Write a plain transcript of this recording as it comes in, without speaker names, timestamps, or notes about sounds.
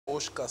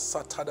boshka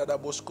sata da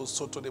boshko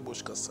soto de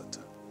boshka sata.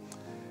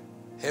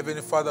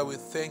 Heavenly Father, we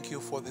thank you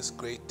for this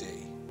great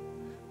day.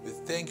 We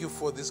thank you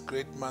for this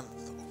great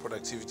month of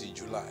productivity,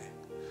 July.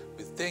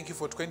 We thank you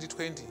for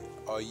 2020,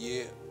 our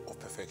year of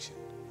perfection.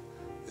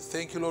 We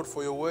thank you, Lord,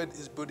 for your word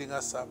is building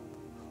us up.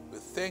 We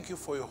thank you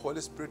for your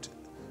Holy Spirit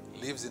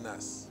lives in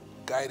us,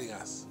 guiding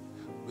us.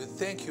 We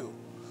thank you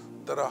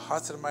that our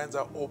hearts and minds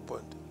are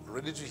opened,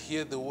 ready to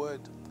hear the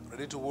word,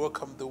 ready to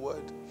welcome the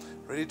word,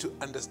 ready to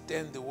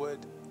understand the word,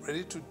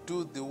 ready to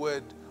do the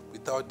word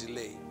without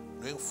delay,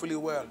 knowing fully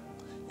well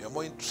you are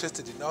more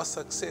interested in our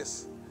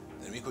success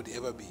than we could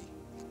ever be.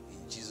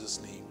 In Jesus'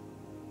 name,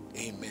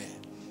 amen.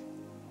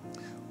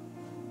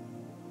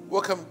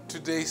 Welcome to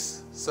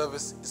today's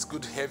service. It's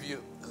good to have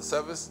you in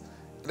service.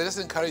 And I just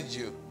encourage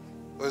you,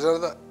 or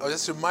rather, I'll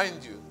just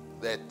remind you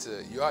that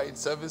you are in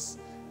service.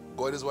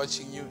 God is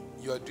watching you.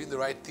 You are doing the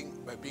right thing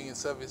by being in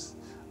service.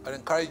 I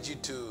encourage you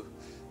to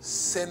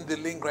send the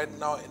link right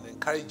now and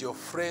encourage your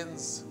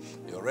friends,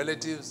 your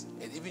relatives,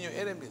 and even your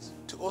enemies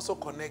to also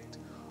connect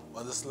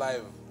on this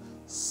live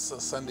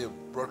Sunday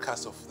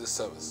broadcast of this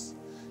service.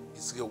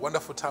 It's a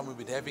wonderful time we've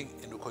been having,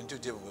 and we'll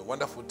continue to have a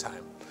wonderful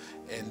time.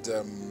 And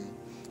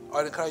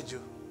I'd encourage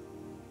you,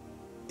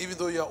 even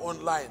though you're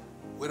online,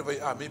 wherever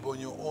you are, maybe on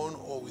your own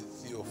or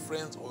with your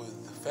friends or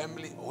with the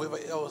family or whoever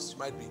else you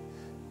might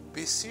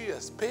be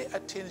serious, pay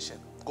attention.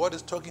 God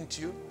is talking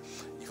to you.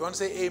 If you want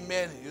to say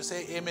amen, you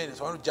say amen. If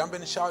you want to jump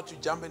and shout, you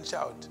jump and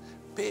shout.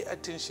 Pay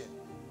attention,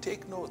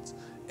 take notes,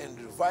 and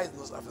revise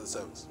notes after the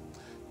service.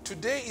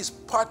 Today is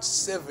part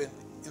 7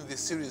 in the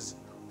series,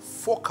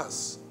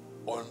 Focus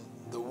on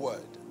the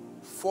Word.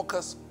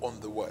 Focus on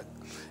the Word.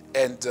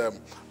 And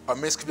our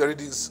main scripture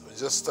readings,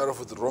 just start off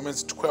with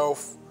Romans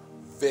 12,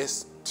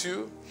 verse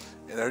 2.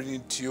 And I'm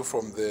reading to you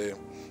from the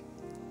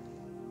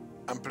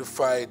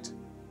Amplified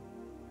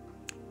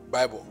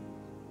Bible.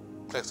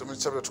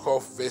 Romans chapter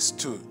 12, verse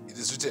 2. It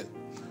is written,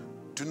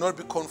 "Do not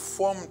be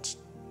conformed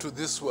to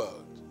this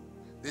world,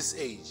 this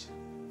age,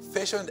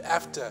 fashioned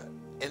after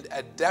and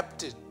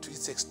adapted to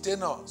its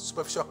external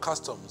superficial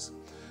customs,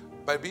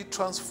 but be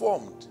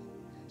transformed,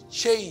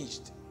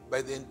 changed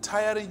by the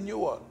entire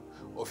renewal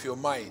of your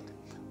mind,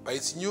 by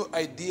its new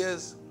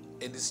ideas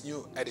and its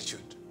new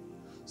attitude,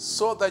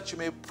 so that you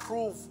may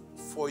prove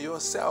for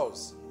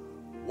yourselves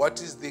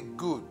what is the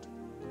good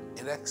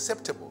and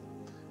acceptable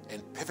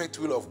and perfect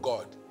will of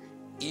God,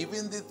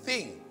 even the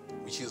thing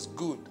which is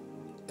good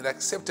and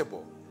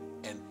acceptable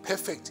and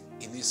perfect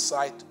in His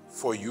sight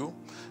for you."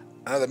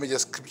 Another major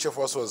scripture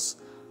for us was,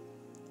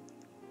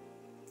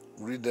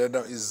 read that now,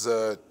 is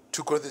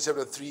 2 Corinthians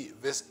chapter 3,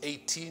 verse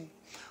 18.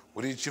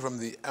 We read it from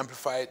the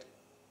Amplified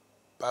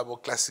Bible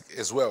Classic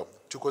as well.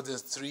 2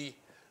 Corinthians 3,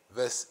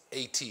 verse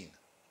 18.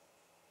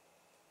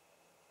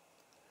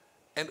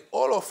 "And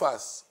all of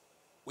us,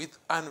 with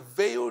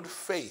unveiled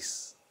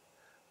face,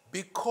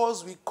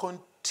 because we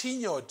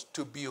continued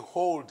to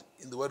behold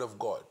in the word of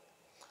God,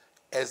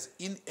 as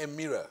in a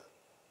mirror,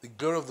 the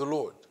glory of the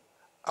Lord,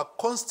 are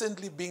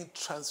constantly being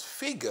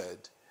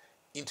transfigured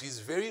into His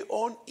very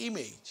own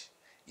image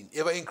in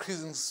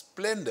ever-increasing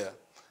splendor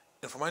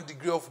and from one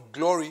degree of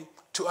glory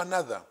to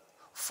another.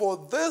 For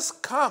this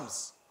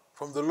comes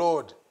from the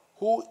Lord,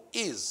 who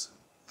is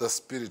the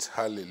Spirit."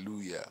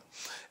 Hallelujah.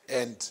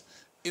 And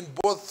in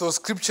both those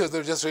scriptures that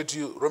we just read to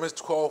you, Romans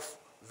 12,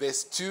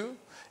 verse 2,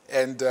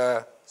 and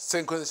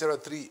 2 Corinthians chapter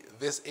 3,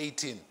 verse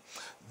 18,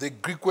 the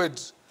Greek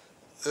word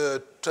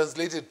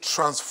translated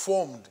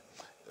transformed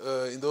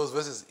in those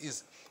verses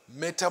is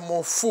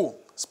metamorpho,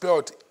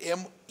 spelled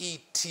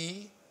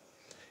METAMORPHOO,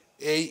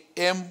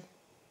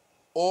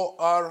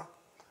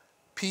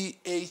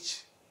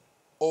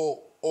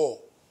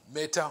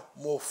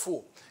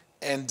 metamorpho.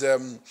 And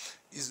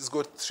it's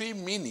got 3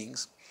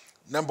 meanings.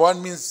 Number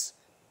 1 means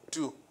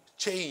to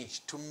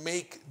change, to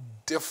make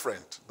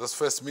different. That's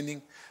first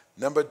meaning.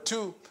 Number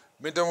 2,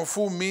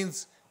 metamorpho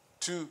means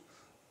to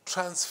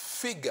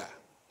transfigure.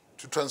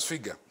 To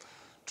transfigure.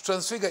 To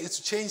transfigure is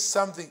to change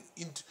something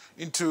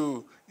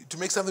into to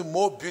make something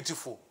more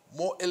beautiful,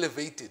 more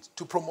elevated,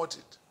 to promote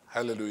it.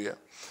 Hallelujah.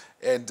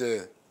 And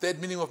third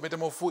meaning of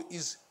metamorpho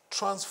is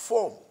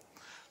transform.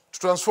 To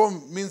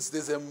transform means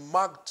there's a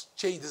marked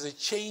change. There's a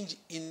change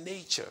in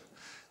nature.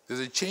 There's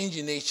a change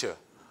in nature.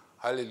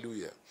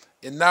 Hallelujah.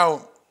 And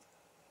now,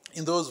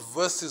 in those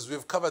verses,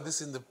 we've covered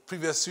this in the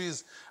previous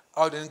series.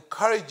 I would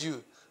encourage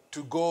you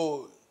to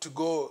go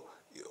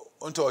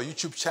onto our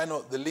YouTube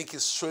channel. The link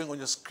is showing on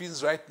your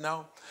screens right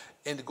now,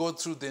 and go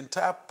through the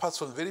entire parts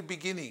from the very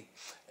beginning,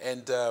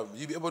 and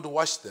you'll be able to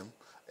watch them.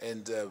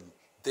 And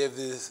they have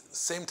the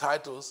same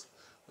titles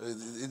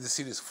in the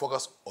series,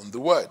 Focus on the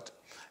Word.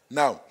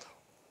 Now,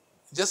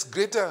 just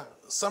greater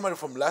summary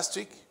from last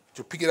week,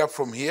 to pick it up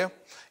from here,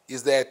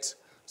 is that,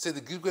 say, the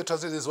Greek word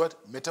translated is what?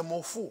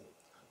 Metamorpho.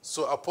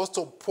 So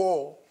Apostle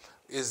Paul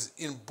is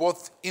in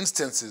both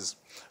instances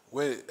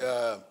where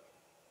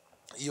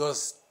he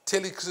was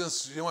telling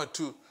Christians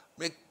to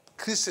make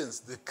Christians,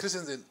 the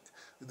Christians in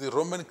the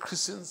Roman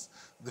Christians,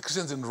 the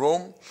Christians in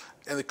Rome,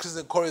 and the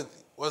Christians in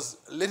Corinth, was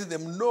letting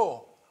them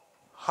know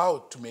how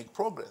to make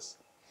progress.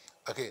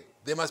 Okay,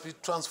 they must be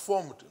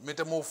transformed,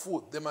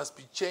 metamorphosed. They must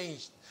be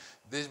changed.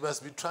 They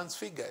must be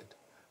transfigured.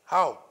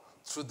 How?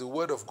 Through the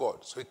Word of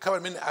God. So he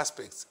covered many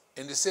aspects.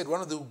 And he said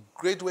one of the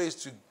great ways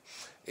to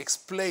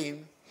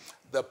explain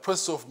the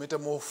process of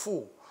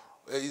metamorpho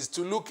is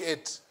to look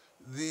at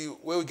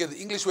where we get the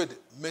English word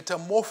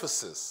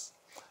metamorphosis.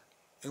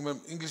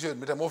 English word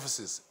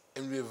metamorphosis.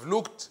 And we've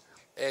looked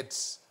at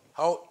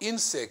how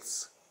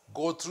insects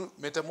go through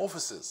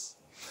metamorphosis.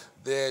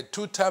 There are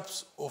two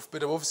types of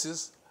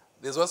metamorphosis.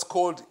 There's what's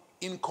called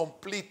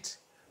incomplete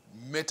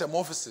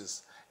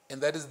metamorphosis,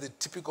 and that is the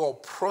typical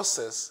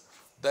process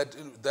that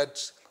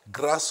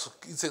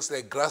insects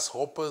like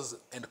grasshoppers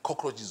and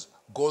cockroaches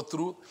go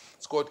through.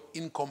 It's called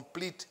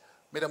incomplete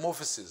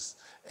metamorphosis.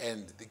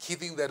 And the key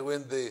thing that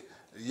when the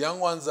young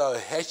ones are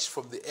hatched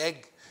from the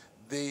egg,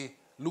 they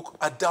look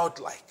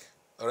adult-like,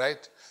 all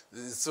right?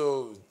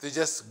 So they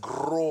just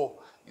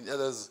grow, in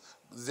others,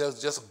 they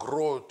just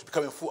grow to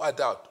become a full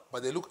adult,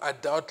 but they look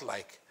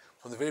adult-like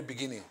from the very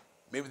beginning.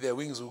 Maybe their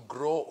wings will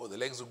grow or the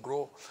legs will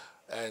grow,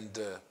 and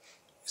you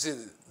see,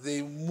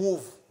 they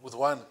move with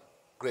one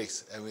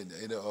grace. I mean,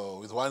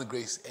 with one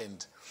grace,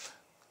 and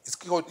it's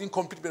called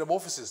incomplete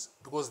metamorphosis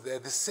because they're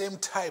the same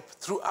type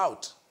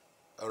throughout.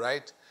 All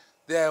right,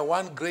 they are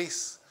one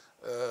grace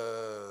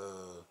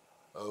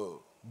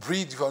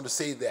breed, if you want to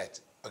say that.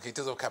 Okay, in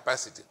terms of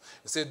capacity,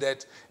 you said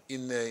that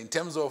in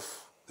terms of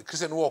the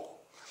Christian walk,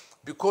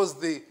 because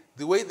the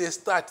way they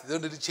start, they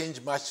don't really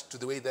change much to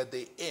the way that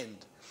they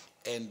end,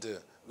 and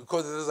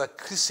because there's a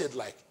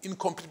Christian-like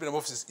incomplete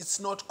metamorphosis, it's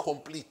not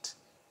complete.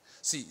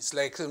 See, it's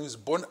like someone who's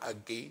born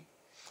again,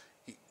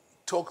 he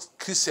talks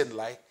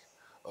Christian-like,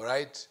 all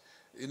right,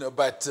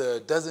 but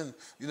doesn't,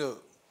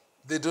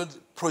 they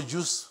don't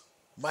produce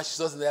much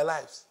results in their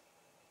lives.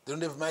 They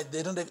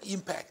don't have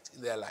impact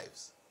in their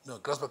lives.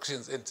 Gospel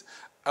Christians, and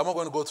I'm not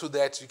going to go through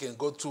that. You can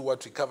go through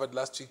what we covered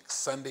last week,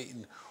 Sunday,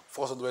 in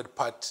Force on the Word,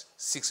 part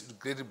 6. It will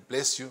greatly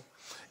bless you.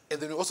 And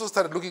then we also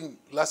started looking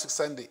last week,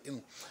 Sunday,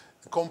 in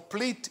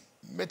complete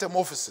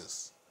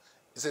metamorphosis.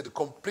 He said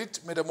complete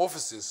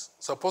metamorphosis.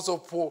 So Apostle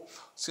Paul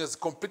says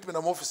complete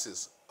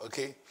metamorphosis.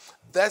 Okay,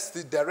 that's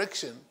the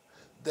direction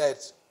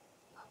that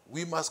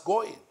we must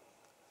go in.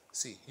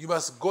 See, you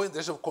must go in the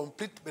direction of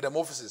complete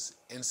metamorphosis,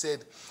 and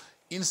said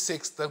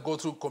insects that go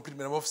through complete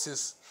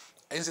metamorphosis,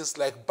 insects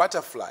like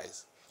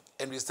butterflies,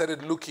 and we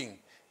started looking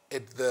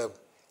at the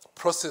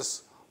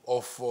process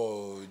of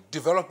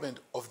development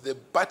of the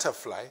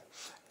butterfly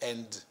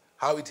and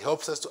how it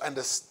helps us to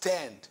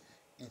understand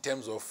in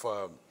terms of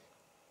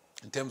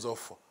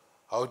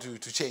how to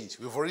change.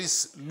 We've already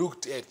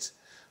looked at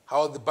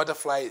how the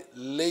butterfly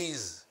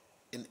lays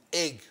an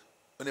egg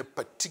on a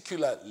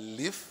particular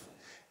leaf,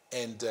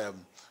 and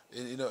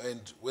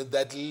and when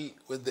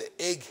the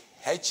egg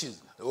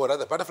hatches, or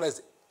rather,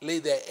 butterflies lay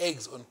their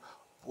eggs on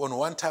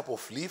one type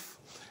of leaf,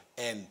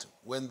 and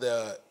when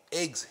the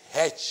eggs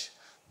hatch,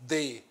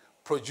 they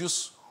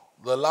produce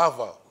the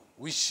larva,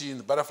 which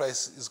in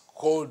butterflies is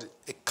called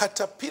a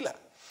caterpillar.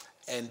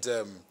 And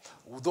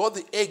though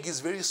the egg is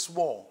very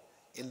small,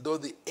 and though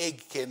the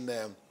egg and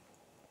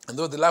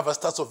though the larva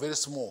starts off very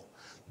small,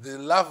 the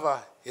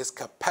larva has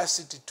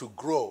capacity to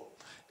grow,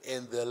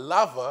 and the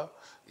larva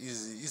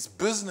its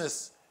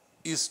business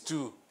is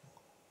to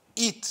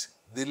eat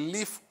the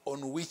leaf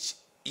on which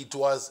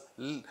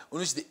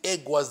the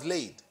egg was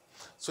laid.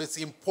 So it's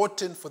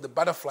important for the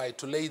butterfly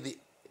to lay the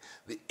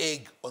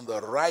egg on the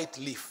right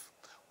leaf,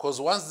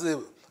 because once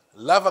the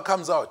larva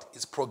comes out,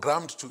 it's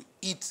programmed to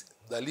eat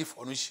the leaf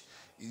on which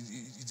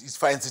it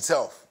finds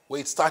itself, where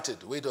it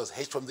started, where it was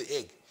hatched from the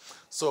egg.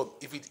 So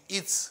if it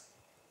eats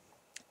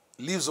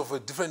leaves of a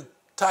different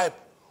type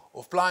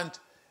of plant,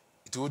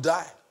 it will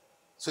die.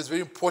 So it's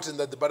very important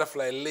that the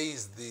butterfly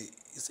lays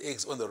its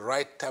eggs on the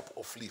right type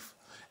of leaf.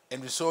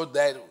 And we saw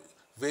that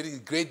very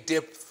great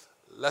depth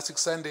last week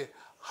Sunday,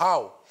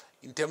 how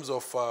in terms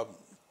of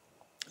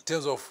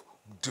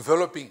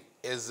developing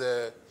as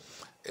a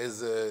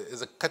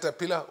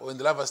caterpillar, or in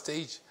the larva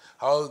stage,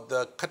 how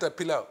the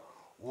caterpillar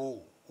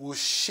will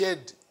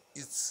shed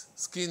its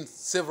skin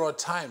several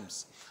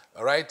times.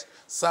 All right,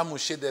 some will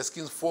shed their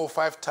skins 4 or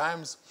 5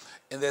 times,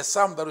 and there's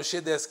some that will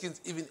shed their skins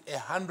even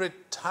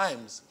 100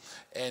 times.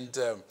 And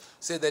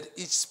say that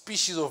each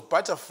species of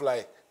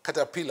butterfly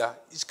caterpillar,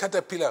 each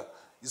caterpillar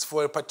is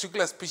for a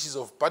particular species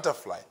of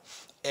butterfly,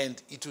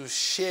 and it will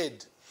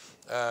shed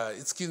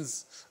its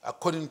skins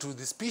according to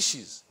the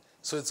species.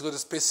 So it's got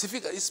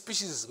each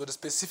species has got a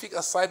specific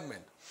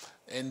assignment.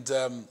 And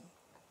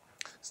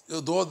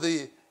although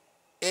the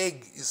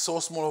egg is so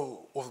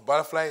small of a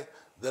butterfly,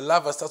 the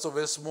larva starts off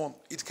very small.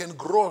 It can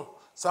grow.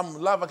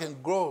 Some larva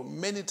can grow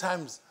many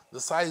times the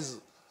size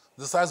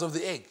of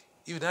the egg,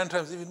 even 100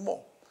 times, even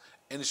more.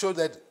 And it shows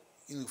that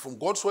from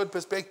God's word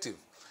perspective,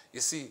 you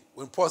see,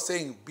 when Paul's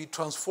saying, be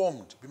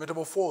transformed, be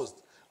metamorphosed,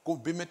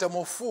 be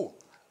metamorpho,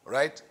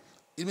 right?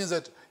 It means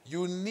that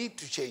you need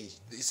to change.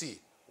 You see,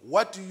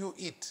 what do you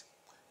eat?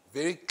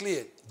 Very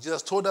clear.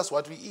 Jesus told us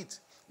what we eat.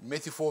 In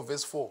Matthew 4,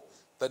 verse 4,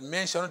 that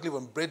man shall not live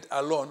on bread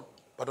alone,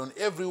 but on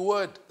every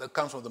word that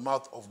comes from the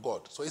mouth of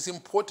God. So it's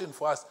important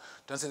for us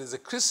to understand as a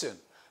Christian,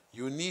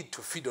 you need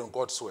to feed on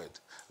God's word.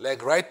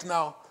 Like right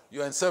now,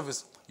 you're in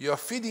service, you are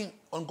feeding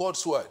on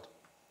God's word.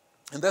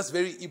 And that's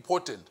very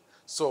important.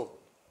 So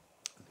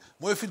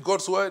when you feed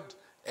God's word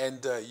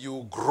and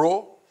you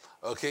grow,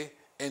 okay,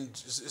 and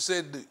you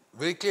said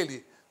very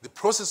clearly, the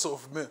process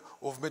of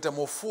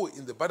metamorpho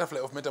in the butterfly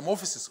of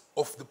metamorphosis,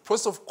 of the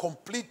process of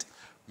complete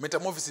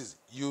metamorphosis,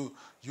 you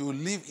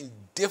live in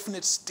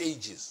definite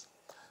stages.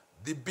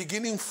 The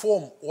beginning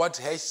form, what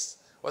hatched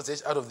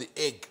out of the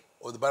egg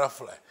or the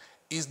butterfly,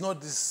 is not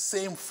the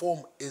same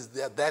form as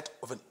that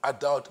of an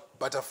adult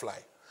butterfly.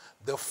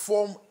 The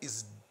form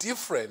is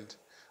different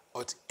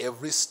at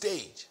every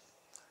stage.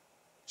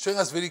 Showing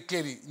us very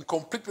clearly, in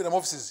complete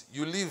metamorphosis,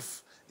 you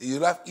live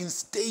in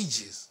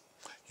stages.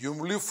 You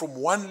live from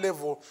one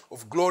level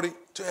of glory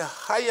to a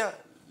higher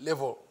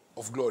level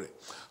of glory.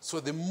 So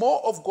the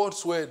more of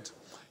God's word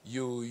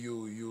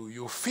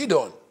you feed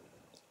on,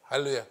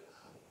 hallelujah,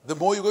 the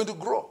more you're going to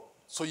grow.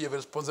 So you have a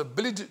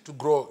responsibility to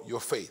grow your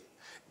faith.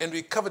 And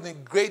we covered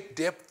in great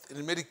depth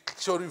and made it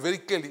show very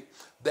clearly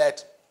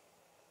that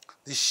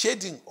the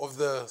shedding of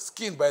the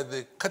skin by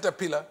the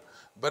caterpillar,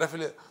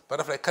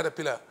 butterfly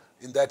caterpillar,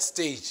 in that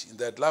stage, in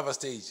that larva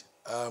stage,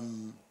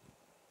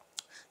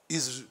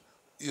 is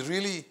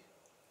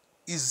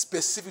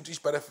specific to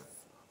each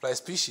butterfly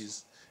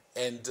species,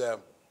 and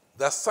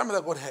that's something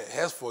that God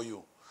has for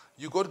you.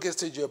 You got to get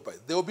stage whereby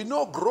there will be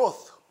no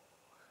growth,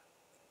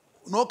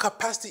 no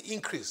capacity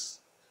increase,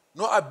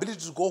 no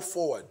ability to go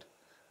forward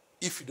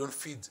if you don't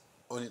feed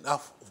on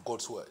enough of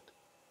God's word.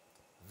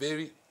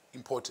 Very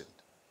important.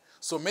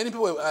 So many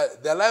people,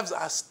 their lives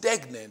are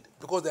stagnant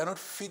because they are not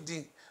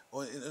feeding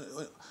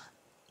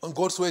on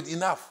God's word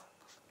enough.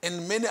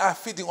 And many are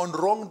feeding on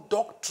wrong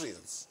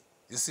doctrines.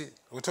 You see,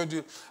 we told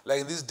you,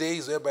 like these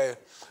days whereby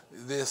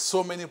there's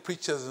so many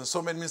preachers and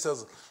so many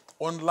ministers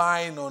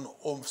online, on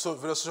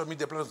various social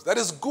media platforms. That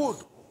is good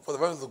for the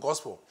value of the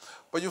gospel.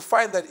 But you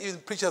find that even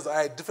preachers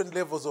are at different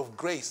levels of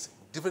grace,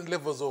 different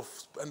levels of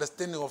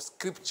understanding of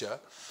scripture,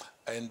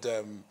 and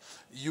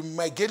you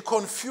might get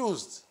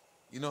confused.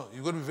 You've got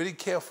to be very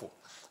careful.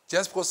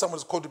 Just because someone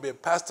is called to be a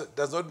pastor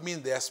does not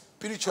mean they are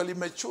spiritually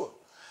mature.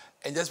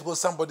 And just because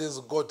somebody has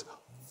got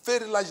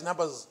very large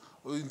numbers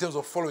in terms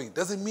of following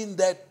doesn't mean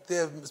that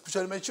they're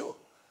spiritually mature.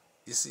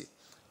 You see,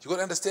 you've got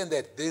to understand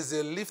that there's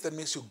a lift that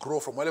makes you grow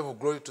from one level of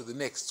glory to the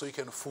next so you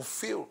can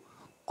fulfill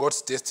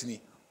God's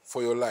destiny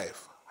for your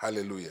life.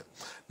 Hallelujah.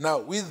 Now,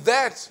 with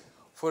that,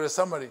 for a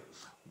summary,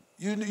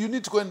 you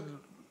need to go and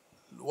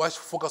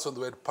focus on the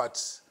word part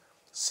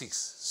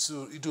 6.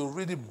 So it will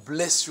really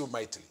bless you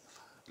mightily.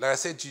 Like I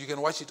said to you, you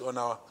can watch it on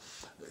our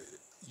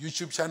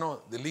YouTube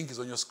channel. The link is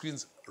on your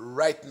screens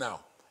right now.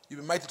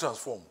 You'll be mightily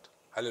transformed.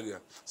 Hallelujah.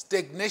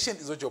 Stagnation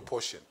is not your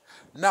portion.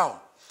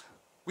 Now,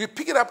 we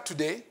pick it up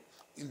today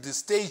in the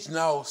stage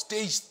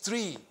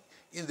 3,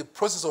 in the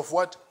process of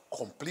what?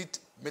 Complete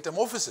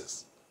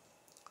metamorphosis.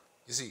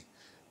 You see,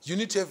 you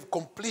need to have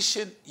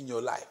completion in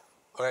your life.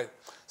 All right.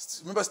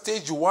 Remember,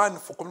 stage 1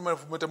 for complete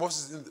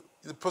metamorphosis, in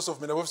the process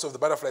of metamorphosis of the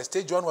butterfly.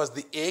 Stage 1 was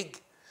the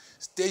egg.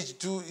 Stage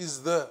 2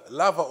 is the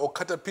larva or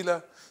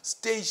caterpillar.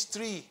 Stage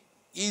 3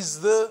 is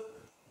the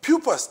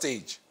pupa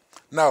stage.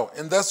 Now,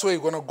 and that's where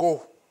you're going to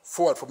go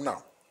forward from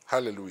now.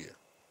 Hallelujah.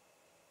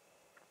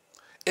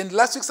 And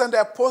last week Sunday,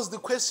 I posed the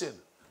question,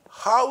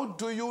 how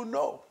do you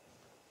know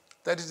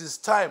that it is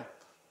time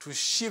to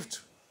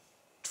shift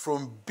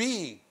from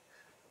being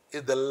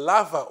in the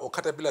larva or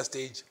caterpillar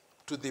stage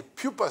to the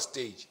pupa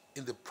stage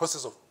in the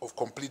process of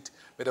complete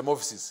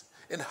metamorphosis?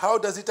 And how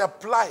does it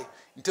apply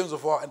in terms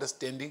of our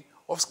understanding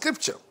of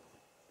Scripture?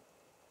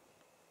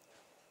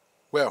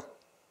 Well,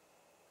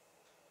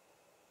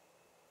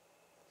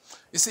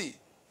 you see,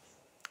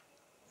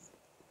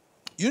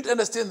 you need to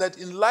understand that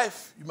in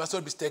life, you must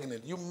not be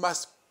stagnant. You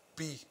must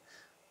be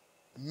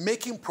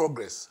making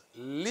progress,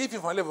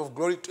 living from a level of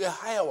glory to a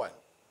higher one.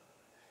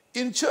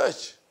 In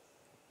church,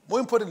 more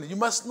importantly, you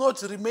must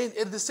not remain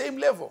at the same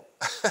level.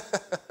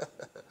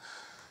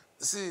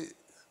 See,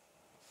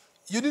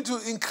 you need to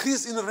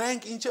increase in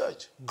rank in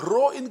church,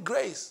 grow in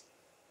grace,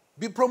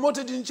 be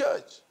promoted in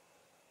church.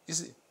 You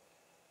see,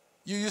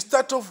 you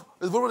start off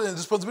with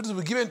responsibilities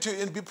will be given to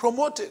you and be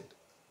promoted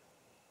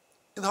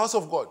in the house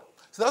of God.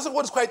 So the house of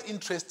God is quite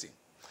interesting.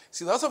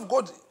 See, the house of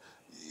God,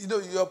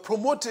 you are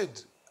promoted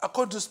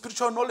according to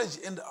spiritual knowledge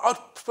and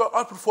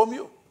outperform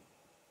you.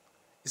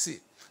 You see,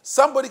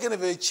 somebody can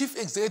have a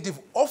chief executive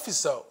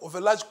officer of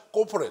a large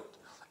corporate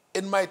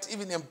and might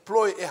even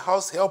employ a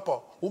house helper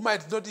who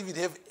might not even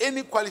have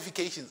any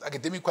qualifications,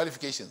 academic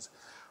qualifications.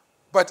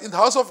 But in the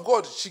house of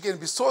God, she can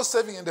be so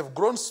serving and have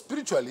grown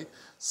spiritually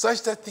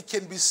such that he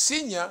can be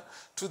senior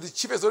to the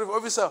chief executive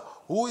officer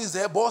who is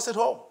their boss at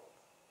home.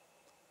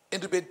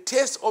 And to be a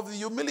test of the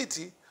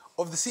humility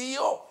of the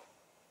CEO.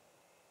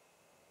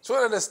 So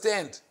I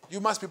understand, you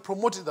must be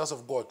promoted in the house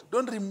of God.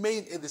 Don't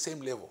remain at the same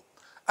level.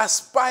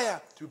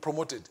 Aspire to be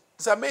promoted.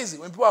 It's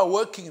amazing. When people are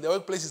working in their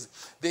workplaces,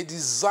 they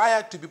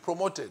desire to be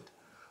promoted.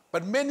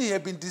 But many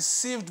have been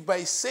deceived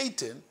by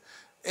Satan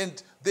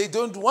And they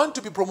don't want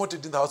to be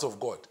promoted in the house of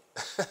God.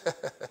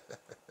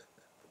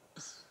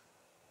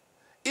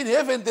 In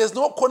heaven, there's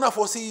no corner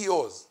for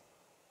CEOs.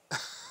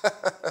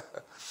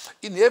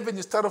 In heaven,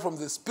 you start off from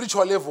the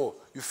spiritual level,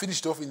 you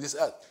finished off in this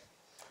earth.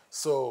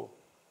 So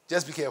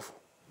just be careful.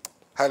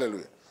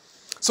 Hallelujah.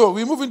 So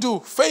we move into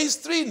phase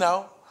 3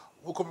 now.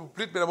 We'll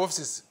complete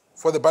metamorphosis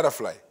for the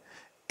butterfly.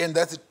 And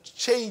that's a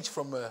change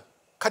from a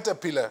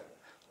caterpillar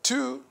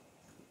to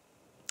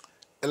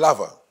a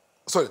larva.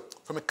 Sorry,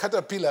 from a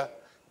caterpillar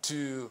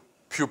to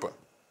pupa.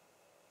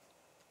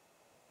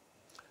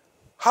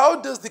 How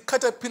does the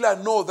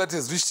caterpillar know that it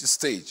has reached its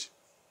stage?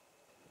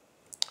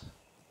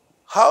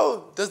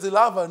 How does the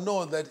larva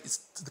know that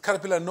the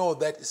caterpillar know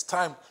that it's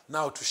time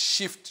now to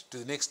shift to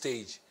the next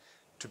stage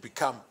to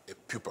become a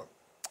pupa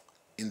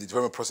in the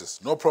development process?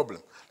 No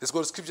problem. Let's go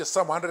to scripture,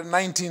 Psalm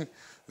 119,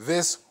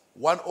 verse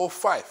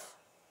 105.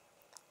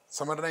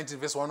 Psalm 119,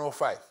 verse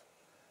 105.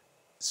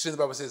 The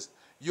Bible says,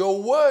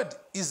 your word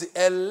is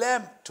a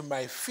lamp to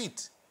my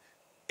feet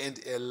and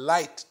a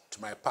light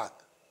to my path.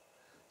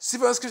 See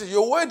from scripture,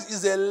 your word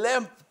is a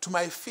lamp to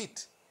my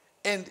feet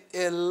and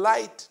a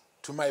light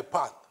to my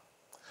path.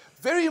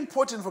 Very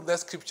important from that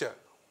scripture.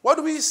 What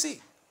do we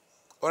see?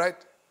 All right?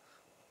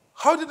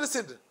 How did it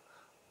say that?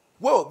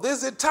 Well,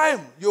 there's a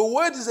time, your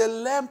word is a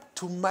lamp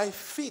to my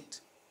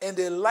feet and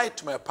a light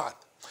to my path.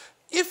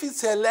 If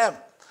it's a lamp,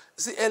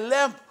 see, a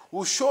lamp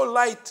will show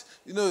light,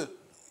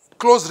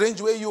 close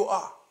range where you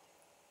are.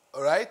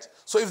 All right?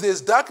 So if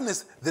there's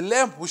darkness, the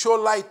lamp will show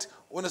light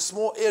on a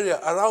small area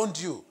around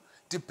you,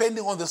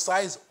 depending on the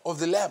size of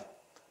the lamp.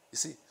 You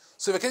see?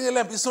 So if a Kenyan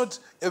lamp, it's not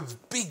a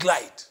big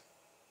light.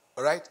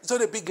 All right? It's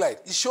not a big light.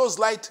 It shows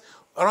light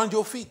around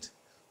your feet.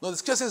 No, the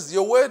scripture says,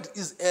 your word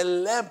is a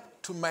lamp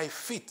to my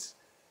feet.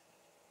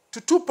 To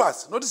 2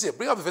 parts. Notice here,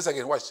 bring up the verse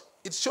again, watch.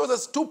 It shows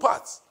us 2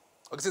 parts.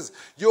 Okay, it says,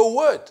 your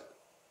word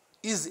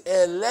is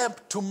a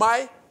lamp to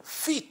my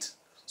feet.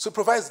 So it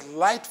provides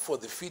light for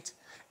the feet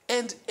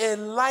and a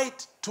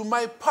light to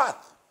my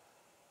path.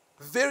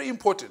 Very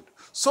important.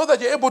 So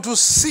that you're able to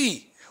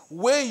see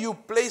where you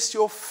place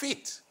your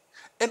feet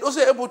and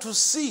also able to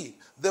see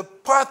the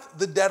path,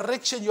 the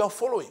direction you are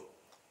following.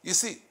 You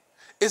see,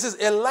 it says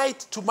a light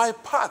to my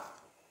path.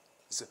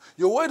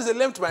 Your word is a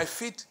lamp to my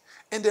feet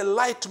and a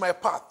light to my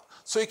path.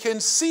 So you can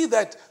see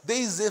that there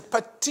is a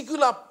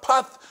particular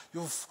path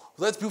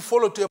that's been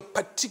followed to a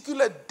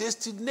particular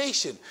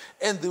destination.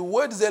 And the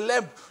word is a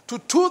lamp to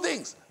 2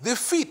 things. The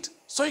feet.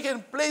 So you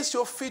can place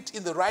your feet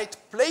in the right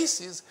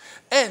places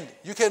and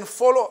you can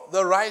follow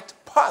the right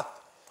path.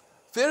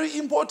 Very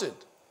important.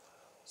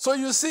 So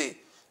you see,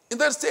 in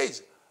that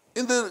stage,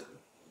 in the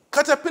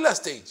caterpillar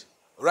stage,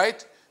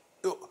 right?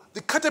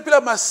 The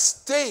caterpillar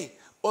must stay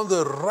on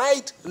the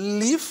right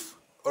leaf,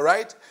 all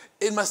right?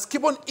 It must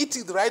keep on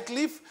eating the right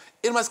leaf.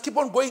 It must keep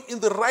on going in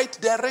the right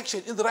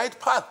direction, in the right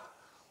path.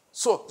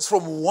 So it's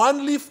from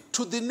one leaf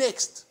to the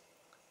next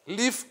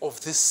leaf of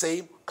the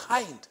same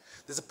kind.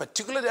 There's a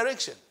particular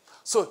direction.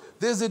 So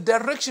there's a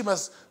direction you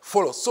must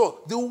follow. So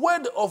the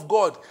word of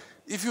God,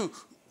 if you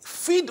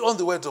feed on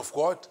the word of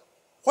God,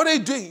 what are you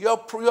doing?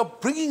 You're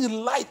bringing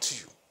light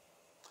to you.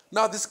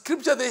 Now the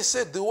scripture, they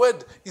said the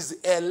word is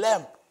a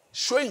lamp,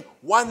 showing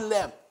one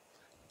lamp.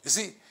 You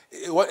see,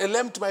 a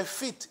lamp to my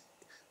feet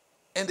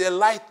and a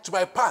light to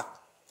my path.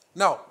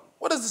 Now,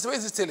 what is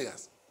this telling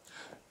us?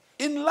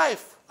 In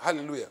life,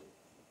 hallelujah.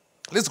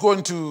 Let's go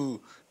into,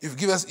 if you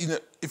give us in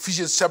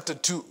Ephesians chapter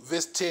 2,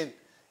 verse 10,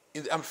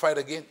 in the Amplified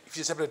again,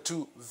 Ephesians chapter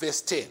 2,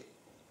 verse 10.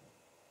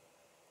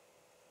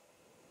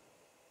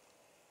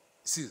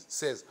 See, it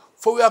says,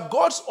 for we are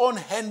God's own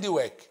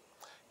handiwork,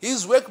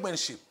 his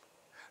workmanship,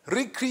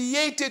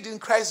 recreated in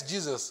Christ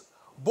Jesus,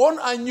 born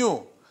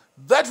anew,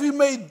 that we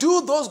may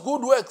do those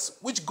good works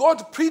which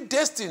God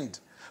predestined,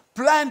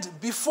 planned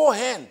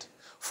beforehand,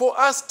 for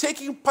us,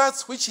 taking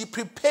parts which he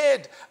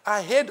prepared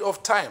ahead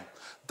of time,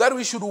 that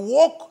we should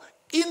walk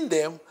in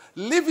them,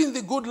 living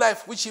the good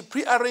life which he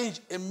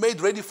prearranged and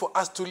made ready for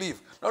us to live.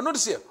 Now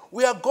notice here,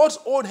 we are God's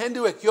own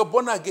handiwork. You're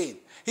born again.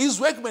 His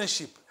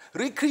workmanship,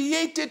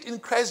 recreated in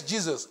Christ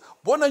Jesus,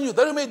 born anew,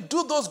 that we may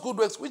do those good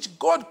works which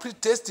God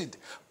predestined,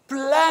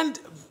 planned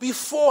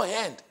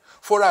beforehand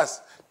for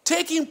us,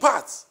 taking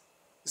parts,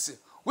 you see,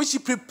 which he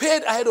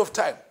prepared ahead of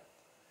time.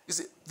 You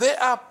see, there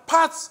are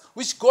parts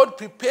which God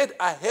prepared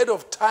ahead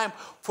of time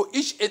for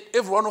each and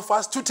every one of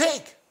us to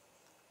take.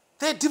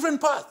 They're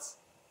different parts.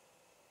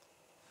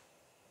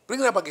 Bring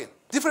it up again.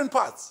 Different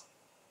parts.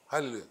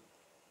 Hallelujah.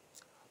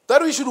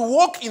 That we should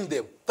walk in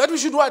them. That we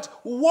should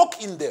what?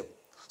 Walk in them.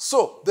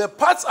 So the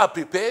parts are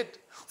prepared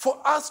for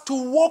us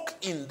to walk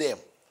in them.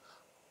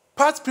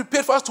 Parts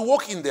prepared for us to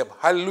walk in them.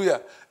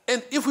 Hallelujah.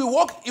 And if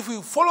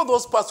we follow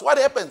those parts, what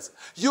happens?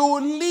 You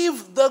will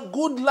live the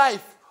good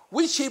life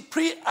which he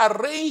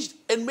pre-arranged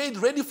and made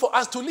ready for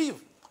us to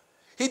live.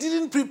 He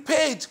didn't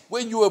prepare it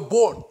when you were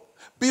born.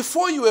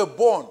 Before you were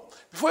born,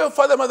 before your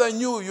father and mother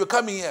knew you were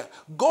coming here,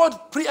 God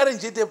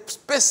pre-arranged a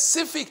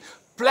specific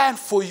plan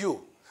for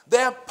you.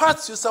 There are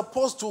parts you're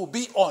supposed to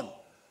be on.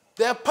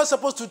 There are parts you're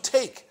supposed to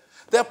take.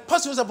 There are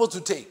parts you're supposed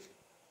to take.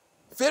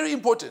 Very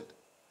important.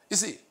 You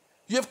see,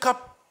 you have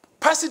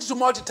capacity to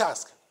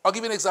multitask. I'll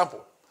give you an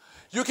example.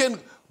 You can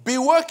be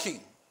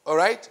working, all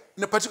right,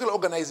 in a particular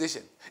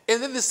organization,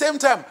 and at the same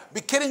time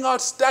be carrying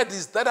out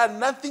studies that are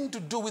nothing to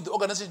do with the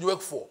organization you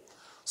work for.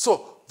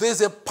 So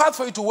there's a path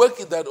for you to work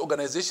in that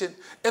organization,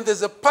 and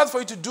there's a path for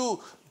you to do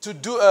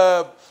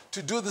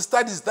the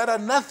studies that are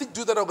nothing to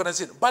do with that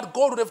organization. But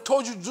God would have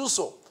told you to do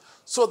so.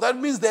 So that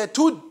means there are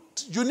two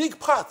unique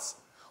paths.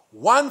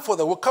 One for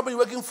the company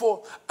you're working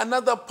for,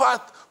 another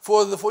path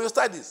for your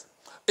studies.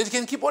 It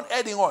can keep on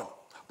adding on.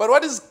 But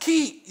what is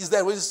key is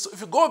that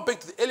if you go back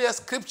to the earlier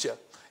scripture,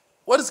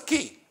 what is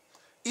key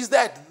is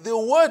that the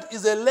word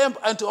is a lamp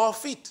unto our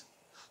feet.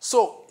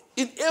 So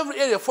in every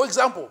area, for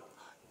example,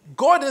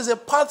 God has a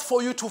path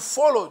for you to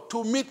follow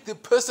to meet the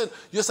person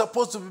you're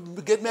supposed to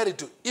get married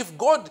to. If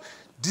God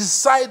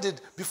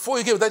decided before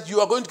you came that you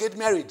are going to get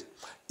married,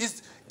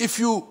 if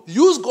you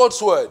use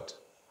God's word,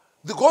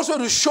 the God's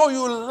word will show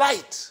you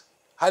light.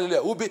 Hallelujah.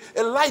 It will be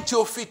a light to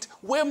your feet.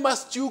 Where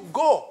must you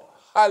go?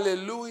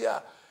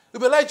 Hallelujah. It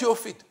will be a light to your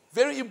feet.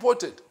 Very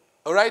important.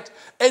 All right?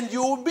 And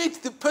you will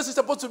meet the person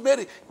you're supposed to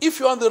marry if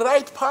you're on the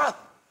right path.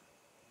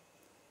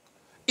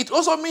 It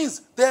also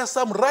means there are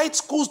some right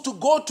schools to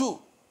go to.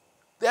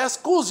 There are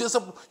schools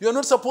you're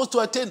not supposed to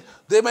attend.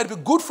 They might be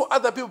good for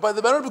other people, but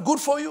they might not be good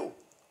for you.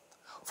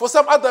 For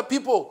some other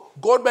people,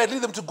 God might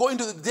lead them to go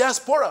into the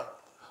diaspora.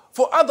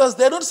 For others,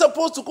 they're not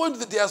supposed to go into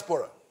the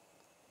diaspora.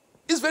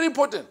 It's very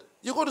important.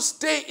 You've got to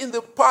stay in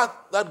the path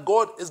that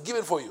God has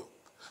given for you.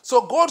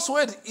 So God's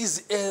word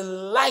is a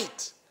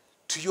light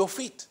to your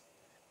feet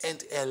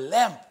and a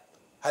lamp.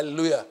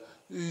 Hallelujah.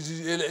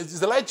 It's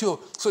the light to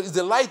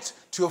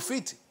your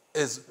feet.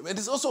 And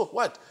it's also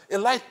what? A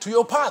light to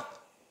your path.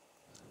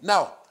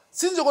 Now,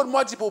 since you've got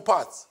multiple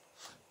paths,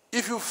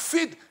 if you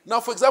feed, now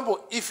for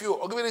example,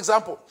 I'll give you an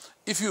example.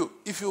 If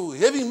you're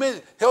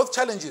having health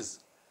challenges,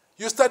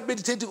 you start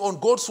meditating on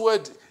God's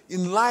word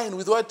in line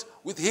with what?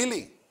 With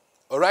healing.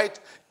 All right?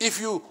 If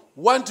you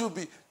want to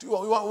be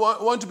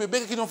a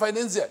bigger kingdom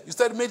financier, you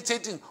start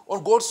meditating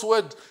on God's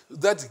word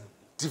that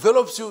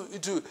develops you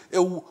into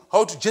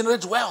how to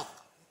generate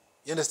wealth.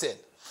 You understand?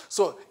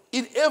 So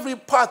in every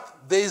path,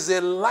 there's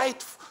a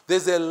light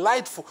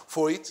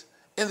for it,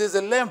 and there's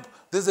a lamp.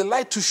 There's a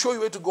light to show you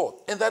where to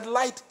go. And that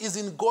light is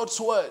in God's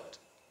word.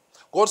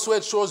 God's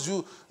word shows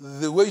you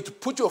the way to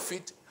put your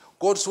feet.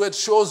 God's word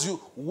shows you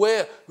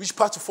which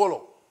path to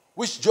follow,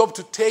 which job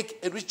to take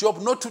and which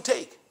job not to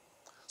take.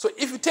 So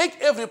if you take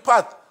every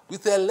path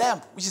with a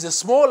lamp, which is a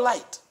small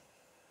light,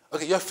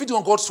 okay, you're feeding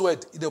on God's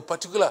word in that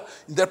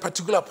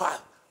particular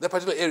path, that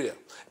particular area.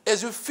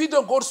 As you feed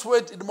on God's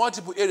word in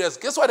multiple areas,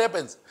 guess what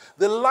happens?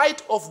 The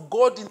light of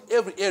God in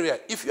every area.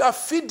 If you are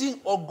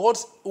feeding on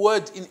God's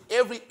word in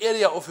every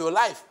area of your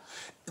life,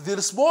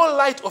 the small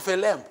light of a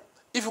lamp,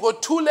 if you've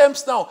got 2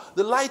 lamps now,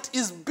 the light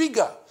is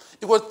bigger. If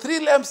you've got 3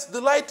 lamps,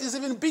 the light is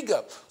even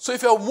bigger. So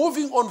if you're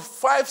moving on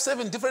 5,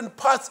 7 different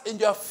paths and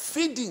you're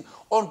feeding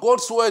on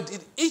God's word in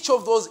each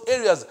of those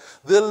areas,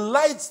 the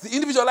lights, the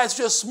individual lights,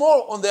 which are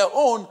small on their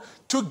own,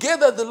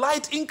 together the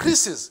light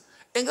increases.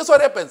 And guess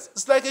what happens?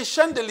 It's like a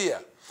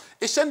chandelier.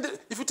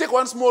 If you take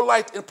one small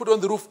light and put it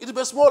on the roof, it'll be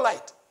a small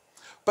light.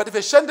 But if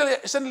a chandelier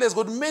has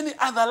got many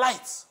other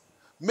lights,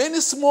 many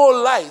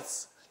small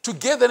lights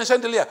together in a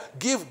chandelier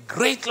give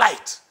great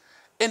light.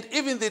 And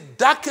even the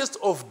darkest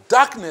of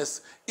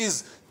darkness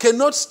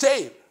cannot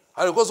stay.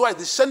 Because why?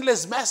 The chandelier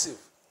is massive.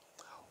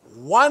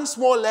 One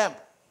small lamp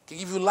can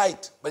give you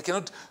light, but it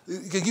can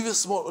give you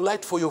small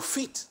light for your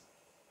feet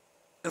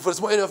and for the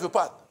small area of your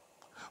path.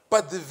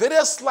 But the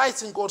various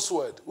lights in God's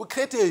word will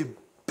create a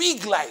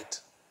big light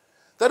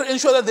that will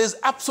ensure that there's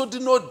absolutely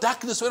no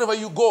darkness wherever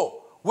you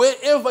go,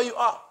 wherever you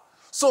are.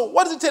 So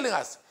what is it telling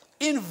us?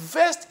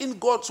 Invest in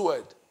God's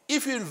word.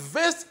 If you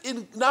invest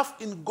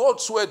enough in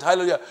God's word,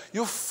 hallelujah,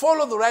 you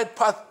follow the right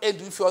path. And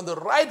if you're on the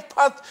right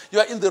path, you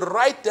are in the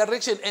right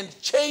direction,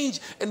 and change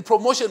and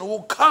promotion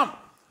will come.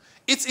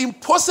 It's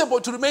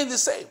impossible to remain the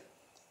same.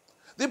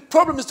 The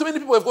problem is too many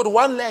people have got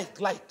one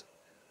light.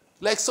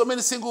 Like so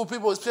many single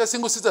people, especially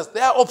single sisters,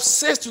 they are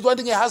obsessed with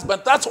wanting a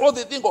husband. That's all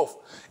they think of.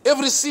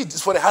 Every seed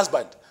is for a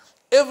husband.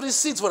 Every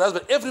seed is for a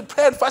husband. Every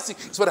prayer and fasting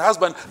is for a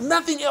husband.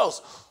 Nothing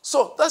else.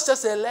 So that's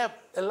just a lamp,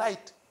 a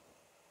light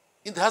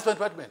in the husband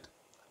department.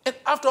 And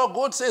after all,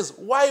 God says,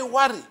 why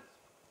worry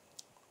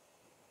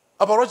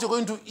about what you're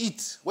going to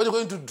eat, what you're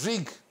going to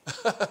drink,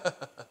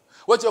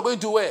 what you're going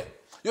to wear?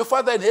 Your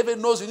Father in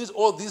heaven knows you need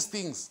all these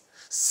things.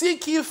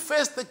 Seek ye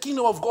first the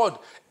kingdom of God,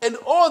 and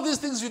all these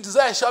things you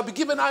desire shall be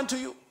given unto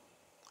you.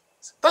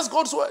 That's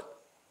God's word.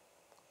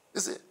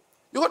 You see,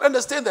 you got to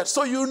understand that.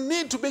 So you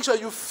need to make sure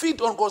you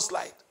feed on God's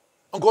light,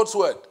 on God's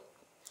word.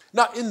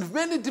 Now, in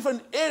many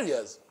different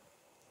areas,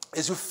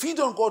 as you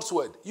feed on God's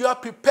word, you are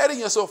preparing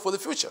yourself for the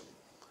future.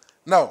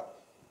 Now,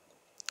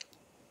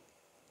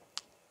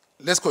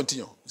 let's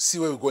continue. See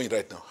where we're going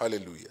right now.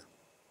 Hallelujah.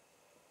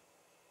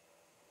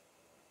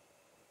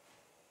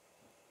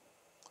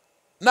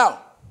 Now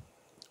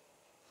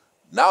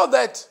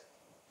that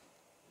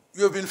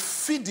you have been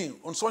feeding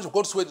on so much of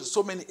God's word in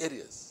so many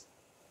areas,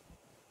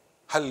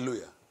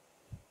 hallelujah,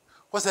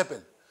 what's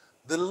happened?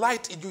 The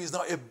light in you is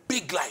now a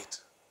big light.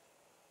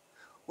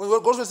 When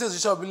God's word says you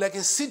shall be like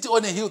a city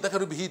on a hill that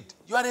cannot be hid.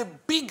 You are a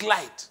big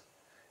light.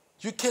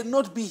 You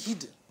cannot be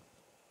hidden.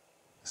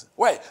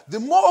 Why? The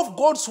more of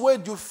God's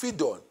word you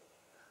feed on,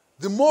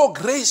 the more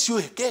grace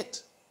you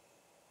get.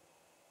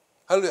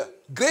 Hallelujah.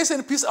 Grace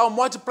and peace are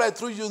multiplied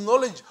through your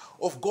knowledge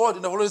of God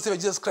and of our Lord and Savior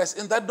Jesus Christ.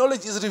 And that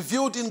knowledge is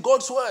revealed in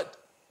God's word.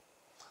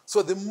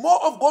 So the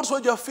more of God's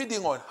word you're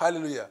feeding on,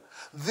 hallelujah,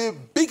 the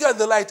bigger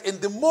the light and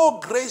the more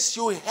grace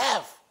you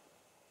have.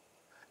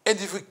 And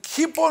if you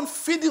keep on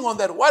feeding on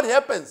that, what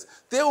happens?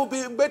 There will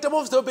be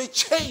metamorphosis, there will be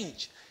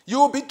change. You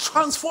will be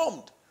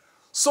transformed.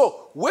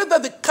 So whether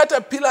the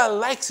caterpillar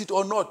likes it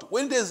or not,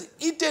 when there's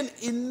eaten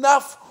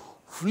enough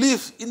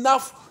leaf,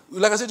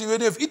 like I said,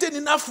 when you've eaten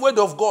enough word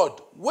of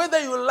God, whether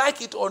you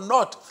like it or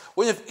not,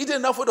 when you've eaten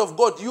enough word of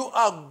God, you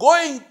are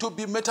going to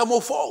be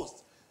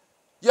metamorphosed.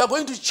 You are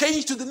going to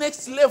change to the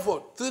next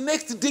level, to the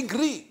next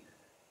degree.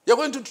 You're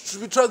going to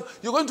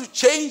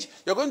change,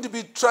 you're going to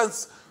be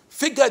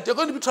transfigured, you're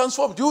going to be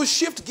transformed. You will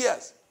shift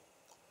gears.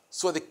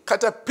 So the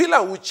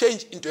caterpillar will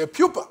change into a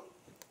pupa.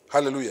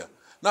 Hallelujah.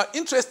 Now,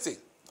 interesting.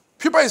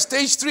 Pupa is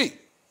stage 3.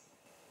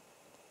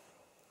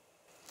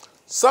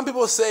 Some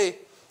people say,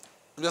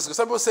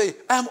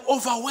 I'm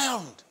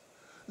overwhelmed.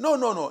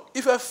 No.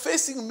 If you're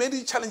facing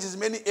many challenges in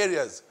many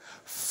areas,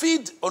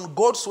 feed on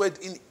God's word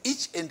in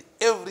each and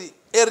every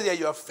area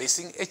you are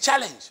facing a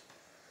challenge.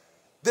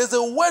 There's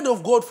a word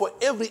of God for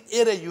every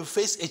area you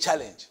face a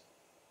challenge.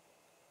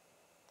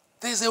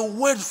 There's a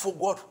word for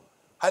God.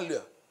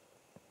 Hallelujah.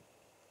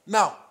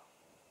 Now,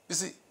 you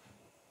see,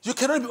 you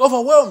cannot be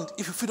overwhelmed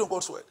if you feed on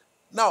God's word.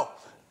 Now,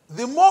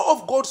 the more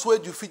of God's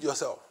word you feed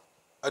yourself,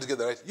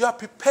 altogether, right? You are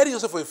preparing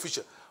yourself for your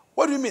future.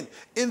 What do you mean?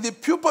 In the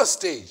pupa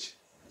stage,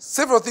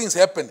 several things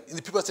happen in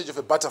the pupa stage of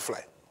a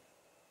butterfly.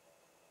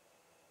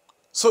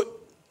 So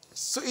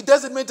it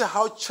doesn't matter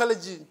how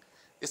challenging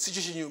a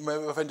situation you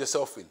may find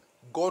yourself in.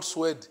 God's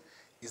word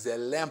is a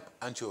lamp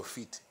unto your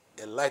feet,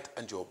 a light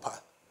unto your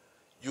path.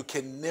 You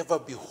can never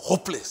be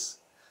hopeless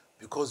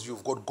because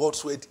you've got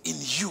God's word in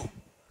you.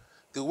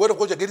 The word of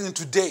God you're getting in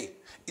today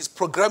is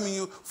programming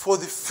you for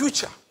the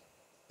future.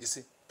 You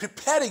see,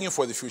 preparing you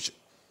for the future.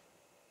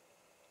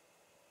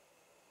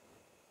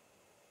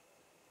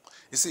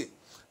 You see,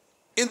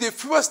 in the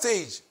pupa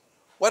stage,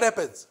 what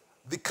happens?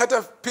 The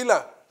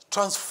caterpillar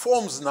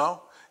transforms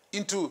now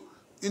into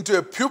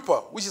a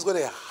pupa, which has got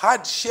a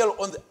hard shell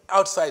on the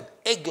outside,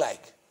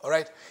 egg-like, all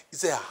right?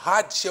 It's a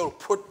hard shell,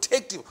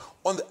 protective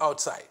on the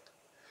outside.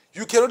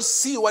 You cannot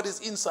see what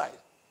is inside.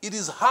 It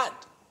is hard.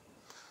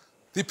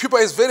 The pupa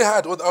is very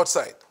hard on the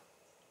outside.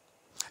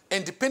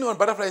 And depending on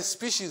butterfly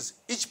species,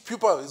 each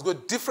pupa has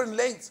got different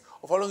lengths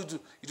of how long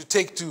it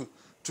take to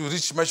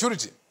reach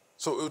maturity.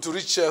 So so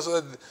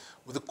that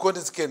the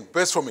contents can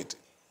burst from it.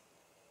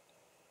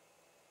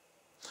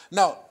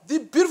 Now, the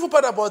beautiful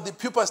part about the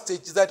pupa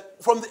stage is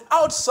that from the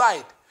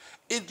outside,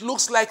 it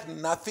looks like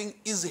nothing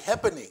is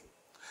happening.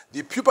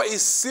 The pupa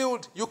is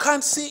sealed. You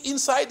can't see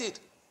inside it.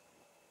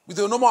 With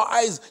your normal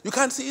eyes, you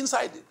can't see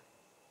inside it.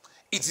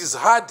 It is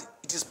hard.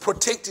 It is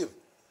protective.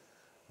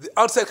 The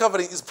outside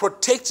covering is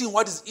protecting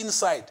what is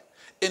inside,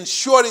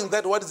 ensuring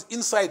that what is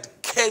inside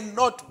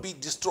cannot be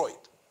destroyed.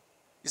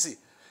 You see,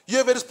 you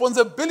have a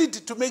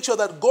responsibility to make sure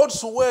that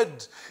God's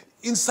word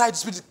inside the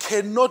spirit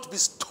cannot be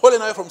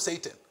stolen away from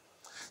Satan.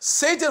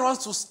 Satan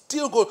wants to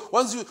steal God,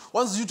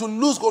 wants you to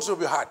lose God's word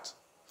from your heart.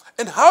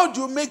 And how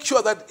do you make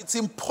sure that it's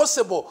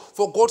impossible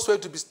for God's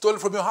word to be stolen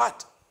from your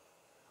heart?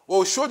 Well,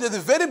 we showed you at the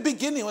very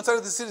beginning, when we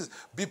started the series,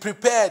 be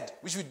prepared,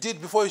 which we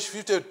did before we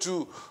shifted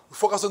to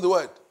focus on the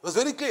word. It was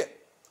very clear.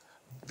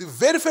 The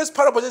very first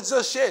parable that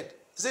Jesus shared,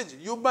 he said,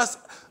 you must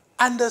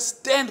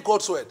understand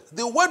God's word.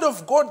 The word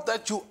of God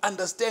that you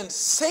understand,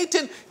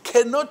 Satan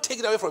cannot take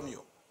it away from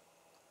you.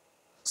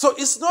 So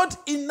it's not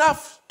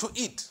enough to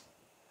eat,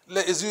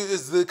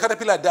 as the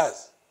caterpillar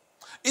does.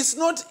 It's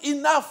not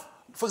enough,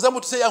 for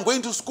example, to say, I'm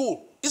going to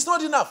school. It's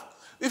not enough.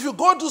 If you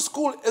go to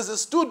school as a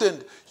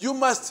student, you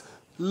must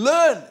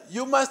learn,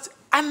 you must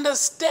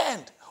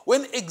understand.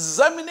 When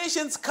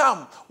examinations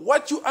come,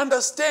 what you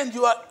understand,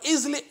 you are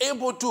easily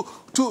able to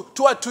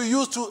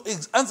use to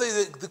answer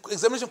the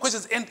examination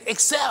questions and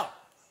excel.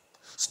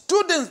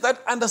 Students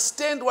that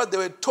understand what they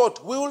were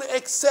taught will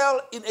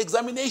excel in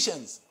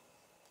examinations.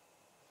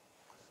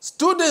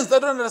 Students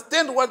that don't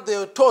understand what they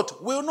were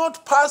taught will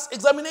not pass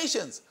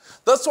examinations.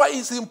 That's why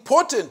it's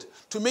important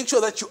to make sure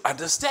that you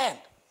understand.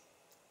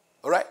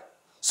 All right?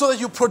 So that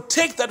you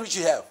protect that which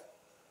you have.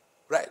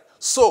 Right?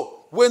 So,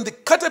 when the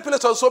caterpillar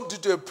transforms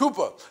into a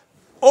pupa,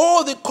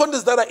 all the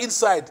contents that are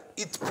inside,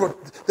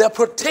 they are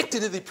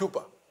protected in the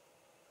pupa.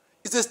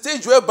 It's a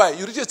stage whereby,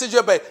 you reach a stage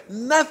whereby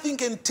nothing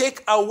can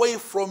take away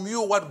from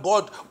you what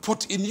God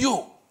put in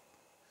you.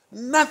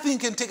 Nothing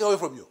can take away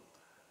from you.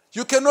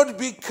 You cannot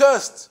be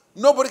cursed.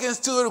 Nobody can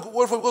steal your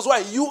word from you. Because why?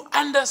 You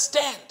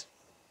understand.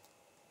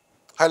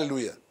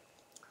 Hallelujah.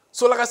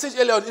 So like I said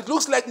earlier on, it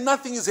looks like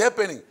nothing is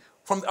happening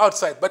from the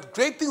outside, but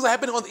great things are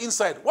happening on the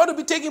inside. What will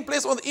be taking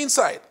place on the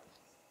inside?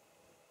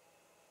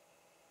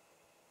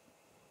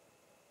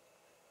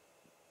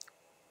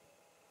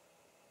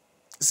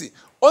 see,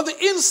 on the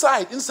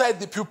inside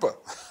the pupa,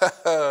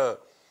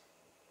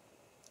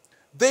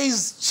 there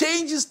is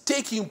changes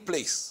taking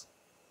place.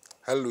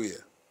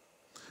 Hallelujah.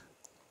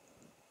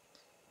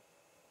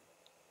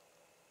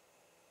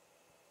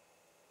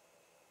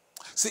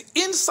 See,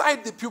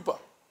 inside the pupa,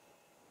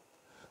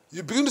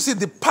 you begin to see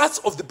the parts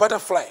of the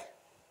butterfly.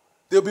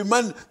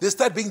 They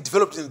start being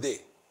developed in there.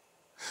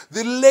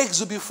 The legs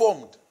will be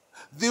formed.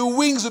 The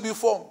wings will be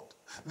formed.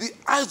 The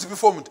eyes will be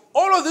formed.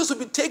 All of this will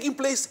be taking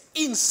place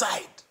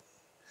inside.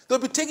 They'll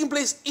be taking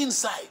place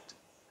inside.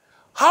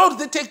 How do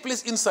they take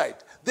place inside?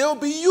 They will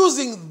be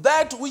using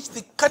that which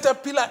the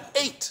caterpillar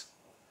ate.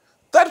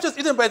 That which was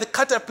eaten by the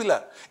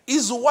caterpillar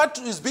is what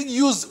is being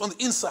used on the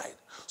inside.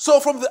 So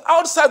from the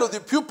outside of the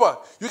pupa,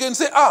 you can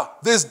say,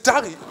 there's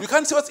dark. You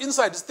can't see what's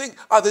inside. Just think,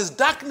 there's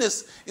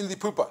darkness in the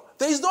pupa.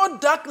 There is no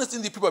darkness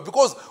in the pupa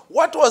because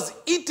what was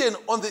eaten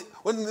in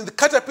the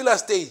caterpillar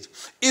stage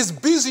is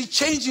busy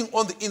changing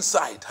on the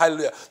inside.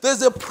 Hallelujah.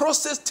 There's a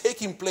process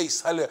taking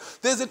place. Hallelujah.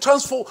 There's a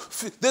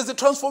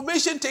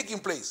transformation taking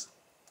place.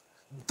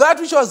 That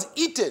which was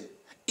eaten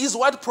is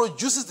what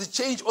produces the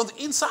change on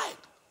the inside.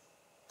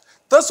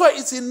 That's why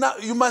it's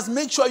enough. You must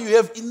make sure you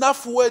have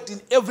enough word in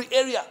every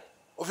area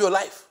of your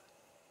life.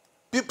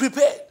 Be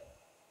prepared.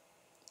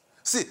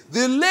 See,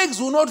 the legs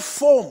will not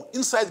form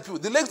inside the pupa.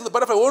 The legs of the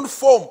butterfly won't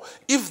form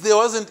if there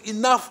wasn't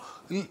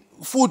enough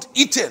food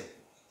eaten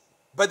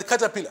by the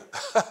caterpillar.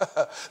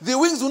 The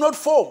wings will not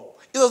form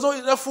if there's not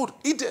enough food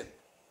eaten.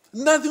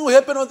 Nothing will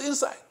happen on the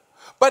inside.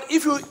 But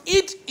if you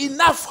eat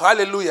enough,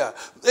 hallelujah,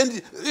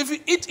 and if you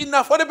eat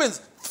enough, what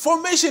happens?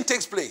 Formation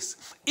takes place.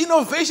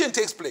 Innovation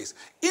takes place.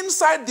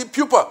 Inside the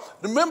pupa,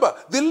 remember,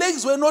 the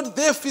legs were not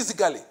there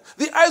physically.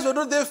 The eyes were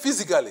not there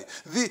physically.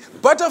 The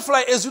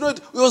butterfly, as you know,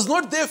 it was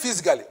not there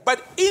physically.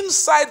 But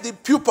inside the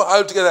pupa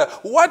altogether,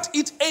 what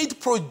it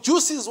ate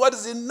produces what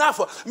is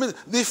enough. I mean,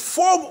 the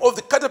form of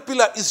the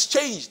caterpillar is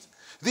changed.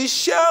 The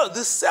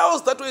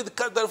cells that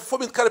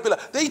form in the caterpillar,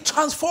 they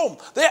transform.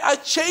 They are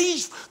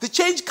changed. The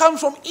change comes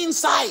from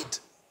inside.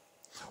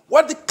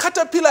 What the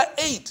caterpillar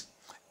ate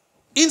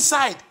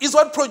inside is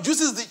what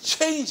produces the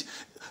change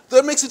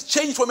that makes it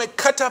change from a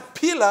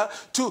caterpillar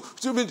to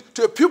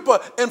a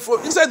pupa, and from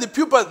inside the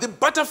pupa, the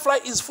butterfly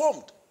is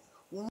formed.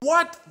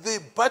 What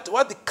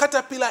the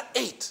caterpillar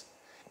ate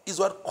is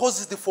what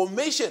causes the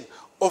formation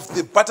of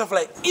the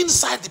butterfly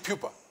inside the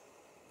pupa.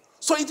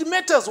 So it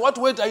matters what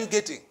word are you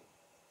getting.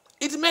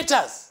 It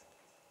matters.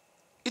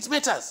 It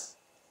matters.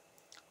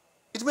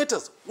 It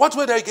matters. What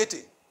word are you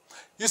getting?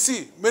 You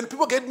see, when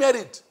people get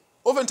married,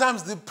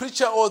 oftentimes the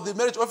preacher or the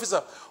marriage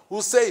officer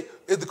will say,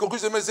 at the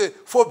conclusion of the marriage, say,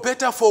 for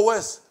better, for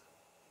worse.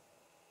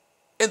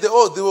 And the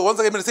ones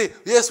that get married say,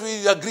 yes,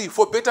 we agree,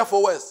 for better,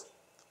 for worse.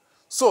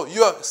 So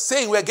you are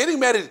saying we are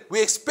getting married,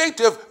 we expect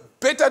to have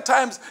better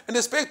times and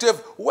expect to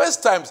have worse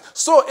times.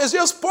 So as you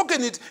have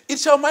spoken it, it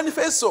shall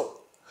manifest so.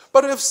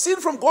 But we have seen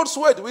from God's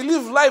word, we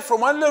live life from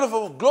one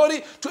level of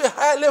glory to a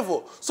higher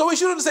level. So we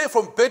shouldn't say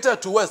from better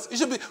to worse. It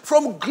should be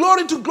from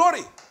glory to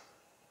glory.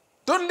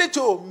 Don't let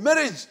your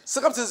marriage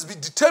circumstances be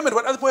determined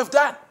by what other people have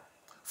done.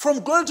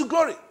 From glory to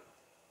glory.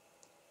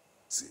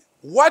 See,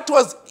 what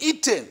was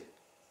eaten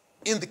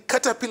in the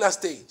caterpillar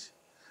stage,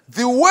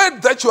 the word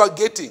that you are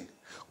getting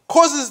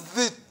causes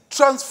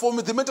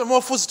the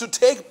metamorphosis to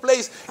take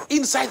place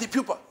inside the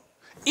pupa.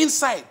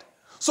 Inside.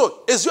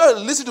 So, as you are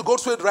listening to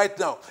God's word right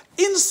now,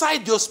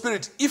 inside your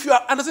spirit, if you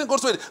are understanding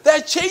God's word, there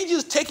are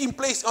changes taking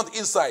place on the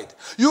inside.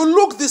 You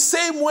look the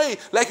same way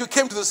like you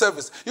came to the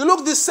service. You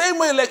look the same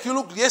way like you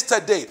looked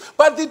yesterday.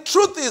 But the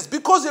truth is,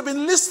 because you've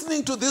been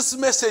listening to this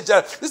message,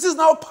 this is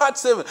now part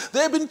 7.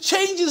 There have been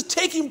changes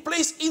taking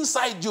place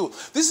inside you.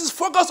 This is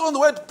focused on the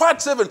word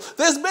part 7.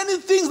 There's many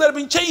things that have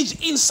been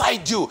changed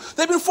inside you.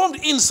 They've been formed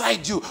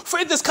inside you.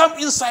 Faith has come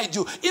inside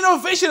you.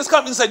 Innovation has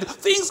come inside you.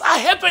 Things are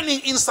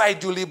happening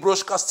inside you.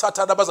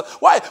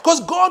 Why? Because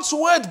God's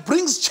word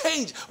brings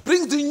change,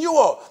 brings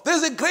renewal.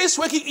 There's a grace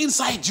working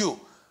inside you.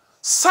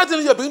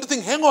 Suddenly you're beginning to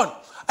think, hang on,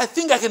 I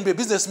think I can be a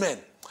businessman.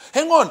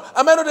 Hang on,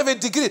 I might not have a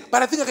degree,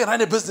 but I think I can run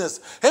a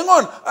business. Hang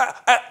on,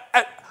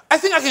 I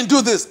think I can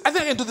do this. I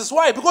think I can do this.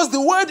 Why? Because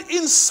the word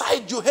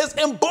inside you has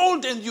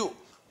emboldened you.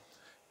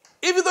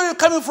 Even though you're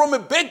coming from a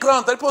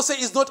background that people say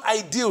is not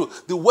ideal,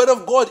 the word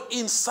of God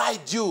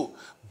inside you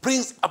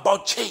brings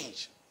about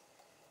change.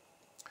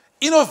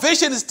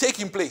 Innovation is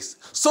taking place.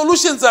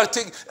 Solutions are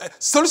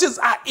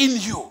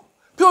in you.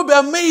 People will be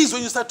amazed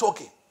when you start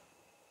talking.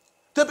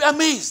 They'll be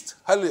amazed.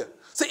 Hallelujah.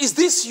 Say, is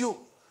this you?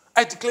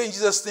 I declare in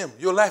Jesus' name,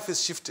 your life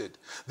is shifted.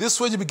 This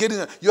way you be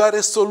getting, you are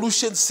a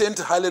solution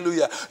center.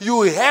 Hallelujah.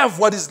 You have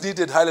what is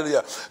needed.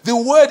 Hallelujah. The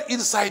word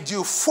inside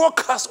you,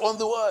 focus on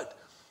the word.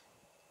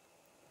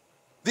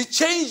 The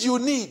change you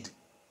need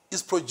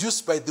is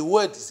produced by the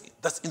word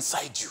that's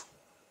inside you.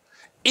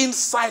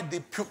 Inside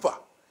the pupa.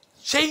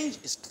 Change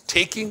is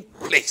taking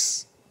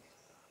place.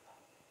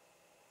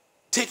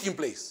 Taking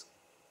place.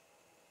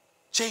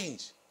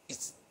 Change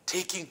is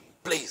taking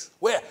place.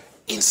 Where?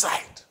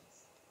 Inside.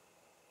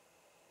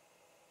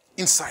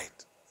 Inside.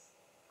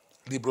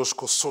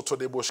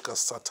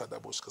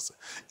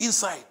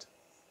 Inside.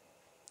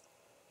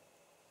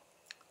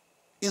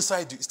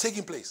 inside you. It's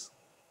taking place.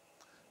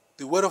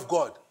 The word of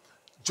God.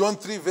 John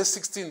 3 verse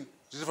 16,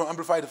 from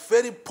Amplified,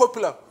 very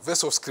popular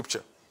verse of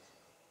scripture.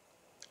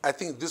 I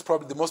think this is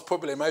probably the most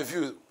popular, in my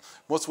view,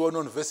 most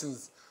well-known verse in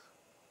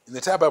the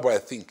entire Bible, I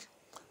think.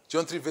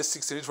 John 3 verse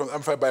 16, read from the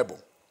Amplified Bible.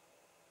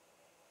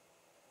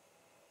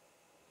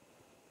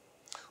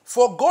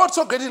 For God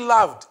so greatly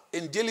loved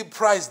and dearly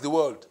prized the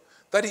world,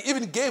 that he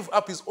even gave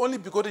up his only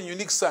begotten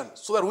unique Son,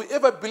 so that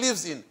whoever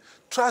believes in,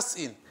 trusts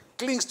in,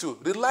 clings to,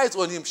 relies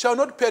on him, shall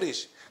not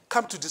perish,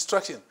 come to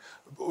destruction,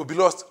 or be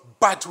lost,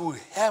 but will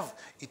have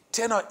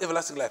eternal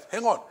everlasting life.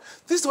 Hang on.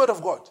 This is the word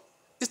of God.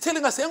 It's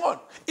telling us, hang on.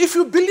 If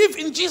you believe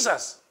in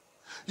Jesus,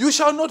 you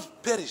shall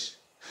not perish.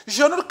 You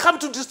shall not come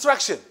to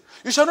destruction.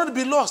 You shall not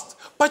be lost,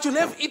 but you'll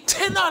have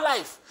eternal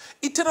life.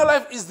 Eternal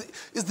life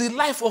is the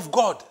life of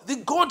God, the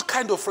God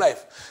kind of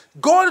life.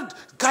 God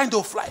kind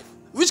of life,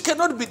 which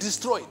cannot be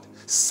destroyed.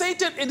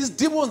 Satan and his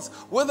demons,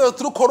 whether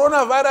through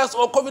coronavirus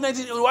or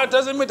COVID-19, what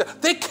doesn't matter,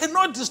 they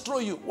cannot destroy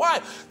you.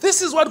 Why?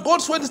 This is what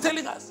God's word is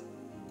telling us.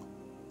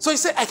 So he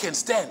said, I can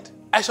stand.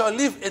 I shall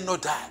live and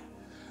not die.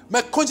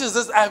 My conscience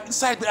says, I have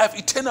inside me, I have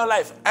eternal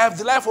life. I have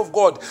the life of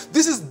God.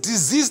 This is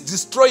disease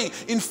destroying,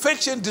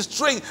 infection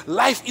destroying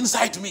life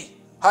inside me.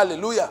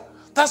 Hallelujah.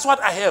 That's what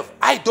I have.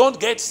 I don't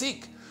get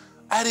sick.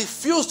 I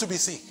refuse to be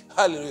sick.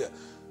 Hallelujah.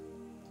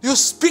 You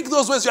speak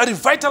those words, you are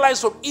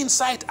revitalized from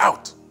inside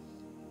out.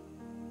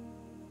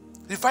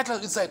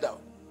 Revitalized inside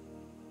out.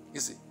 You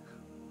see?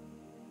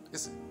 You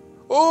see?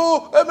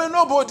 Oh, I'm a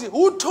nobody.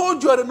 Who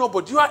told you are a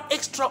nobody? You are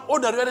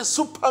extraordinary. You are a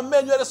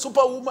superman. You are a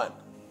superwoman.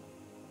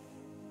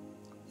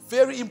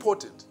 Very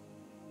important.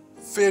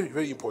 Very,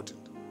 very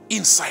important.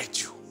 Inside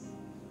you.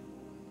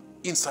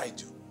 Inside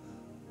you.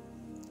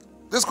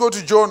 Let's go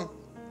to John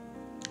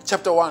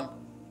chapter 1,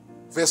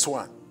 verse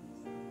 1.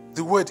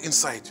 The word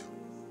inside you.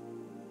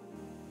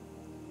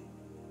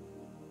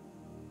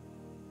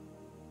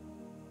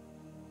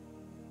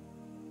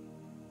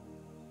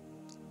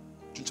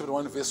 John chapter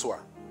 1, verse 1.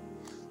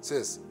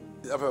 Says,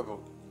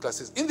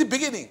 in the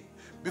beginning,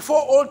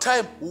 before all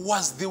time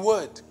was the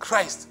Word,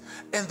 Christ,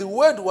 and the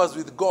Word was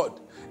with God,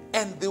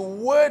 and the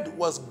Word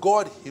was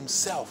God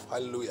himself.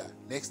 Hallelujah.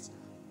 Next.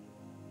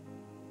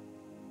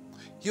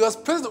 He was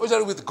present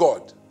originally with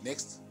God.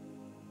 Next.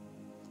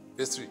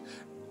 Verse 3.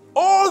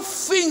 All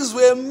things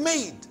were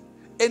made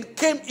and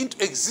came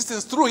into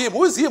existence through him.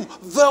 Who is him?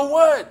 The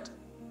Word.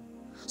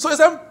 So as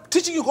I'm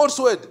teaching you God's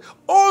Word,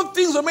 all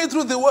things were made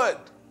through the Word.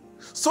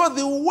 So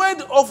the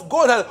Word of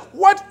God,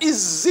 what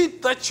is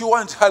it that you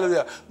want?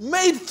 Hallelujah.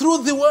 Made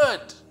through the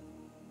Word.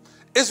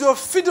 As you are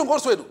feeding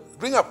God's Word,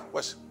 bring up,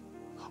 watch.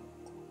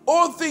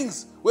 All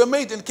things were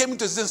made and came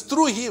into existence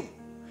through him.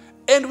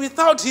 And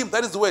without him,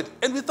 that is the Word,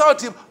 and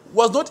without him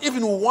was not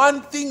even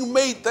one thing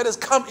made that has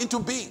come into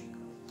being.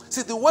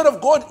 See, the Word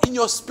of God in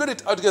your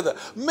spirit altogether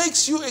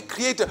makes you a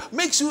creator,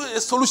 makes you a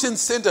solution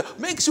center,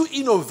 makes you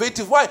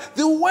innovative. Why?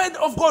 The Word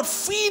of God.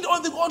 Feed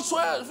on the God's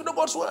Word. Feed on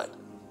God's Word.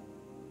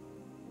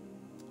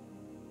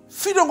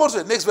 Feed on God's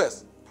Word. Next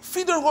verse.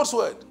 Feed on God's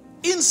Word.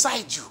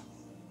 Inside you.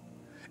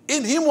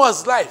 In him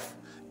was life,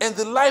 and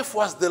the life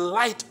was the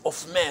light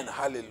of men.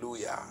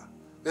 Hallelujah.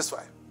 Verse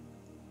 5.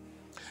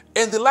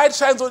 And the light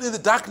shines on in the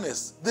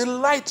darkness. The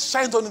light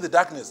shines on in the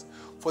darkness.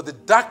 For the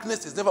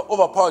darkness has never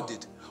overpowered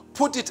it,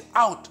 put it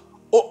out,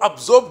 or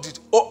absorbed it,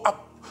 or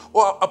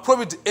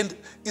approved it, and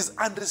is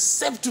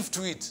unreceptive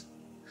to it.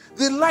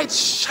 The light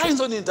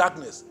shines on in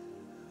darkness.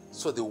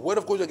 So the Word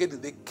of God you're getting,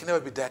 there can never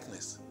be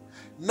darkness.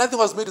 Nothing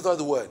was made without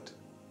the Word.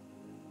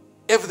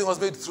 Everything was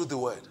made through the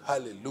Word.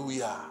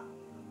 Hallelujah.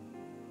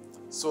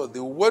 So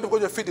the Word of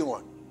God you're feeding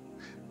on.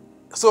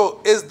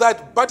 So as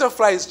that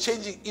butterfly is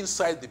changing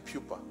inside the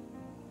pupa,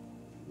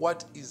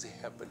 what is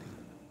happening?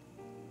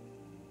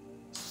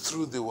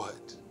 Through the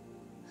Word.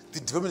 The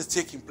development is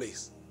taking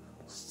place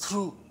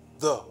through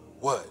the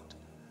Word.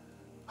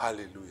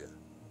 Hallelujah.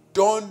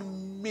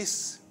 Don't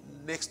miss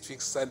next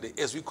week Sunday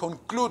as we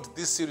conclude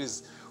this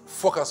series,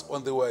 Focus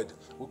on the Word.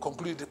 We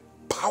conclude it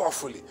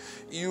powerfully.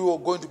 You are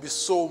going to be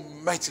so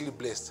mightily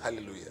blessed.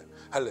 Hallelujah.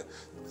 Hallelujah.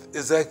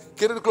 As I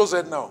get it close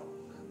right now,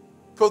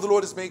 for the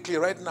Lord is making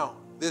clear right now,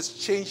 there's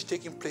change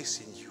taking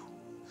place in you.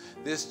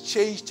 There's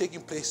change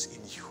taking place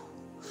in you.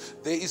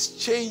 There is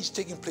change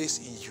taking place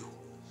in you.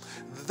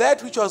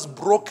 That which was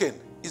broken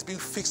is being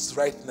fixed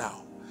right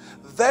now.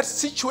 That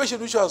situation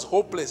which was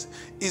hopeless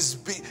is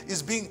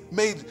being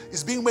made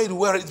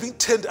well. It's being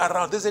turned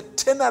around. There's a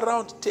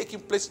turnaround taking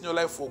place in your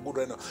life for good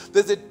right now.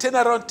 There's a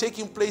turnaround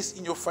taking place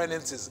in your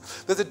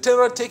finances. There's a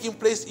turnaround taking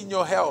place in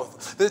your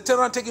health. There's a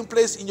turnaround taking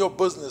place in your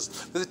business.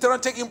 There's a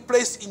turnaround taking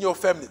place in your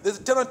family. There's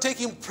a turnaround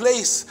taking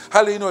place,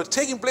 hallelujah,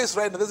 taking place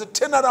right now. There's a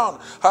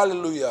turnaround,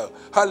 hallelujah,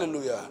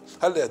 hallelujah,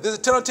 hallelujah. There's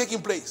a turnaround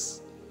taking place.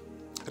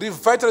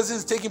 Revitalization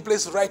is taking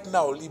place right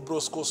now.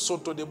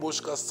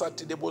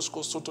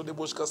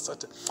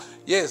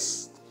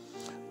 Yes.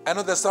 I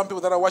know there's some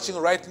people that are watching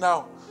right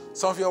now.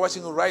 Some of you are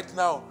watching right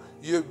now.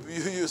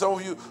 Some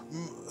of you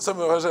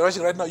are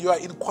watching right now. You are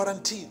in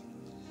quarantine.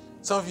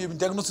 Some of you have been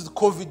diagnosed with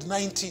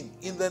COVID-19.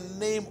 In the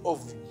name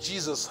of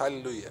Jesus,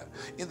 hallelujah.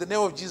 In the name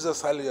of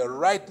Jesus, hallelujah.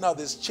 Right now,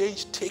 there's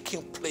change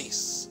taking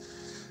place.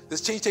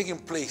 There's change taking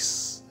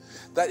place.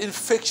 That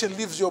infection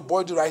leaves your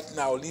body right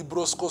now.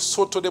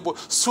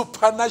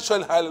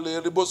 Supernatural,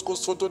 hallelujah.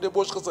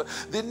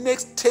 The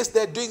next test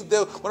they're doing, they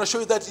want to show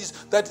you that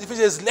infection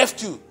has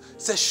left you.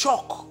 It's a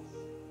shock.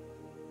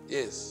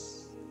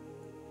 Yes.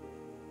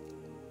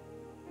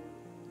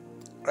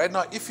 Right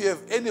now, if you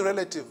have any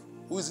relative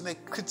who is in a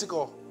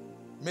critical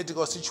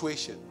medical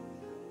situation,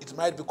 it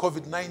might be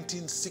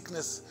COVID-19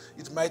 sickness,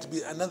 it might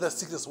be another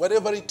sickness,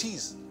 whatever it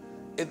is,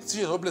 and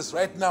serious hopeless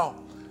right now,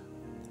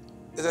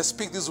 as I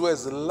speak these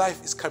words,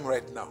 life is coming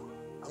right now.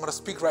 I'm going to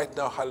speak right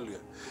now,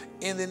 hallelujah.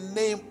 In the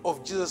name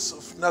of Jesus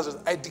of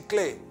Nazareth, I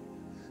declare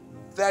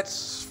that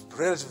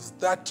relative,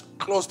 that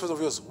close person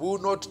of yours will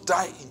not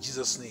die in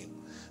Jesus' name.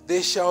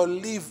 They shall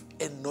live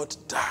and not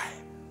die.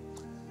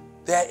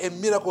 There is a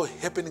miracle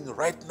happening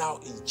right now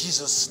in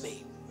Jesus'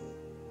 name.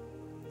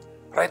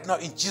 Right now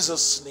in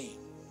Jesus' name.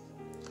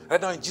 Right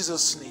now in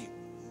Jesus' name.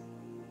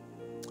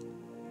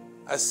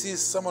 I see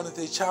someone with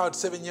a child,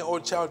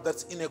 7-year-old child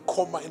that's in a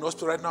coma in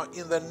hospital right now.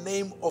 In the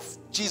name of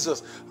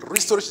Jesus,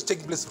 restoration is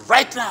taking place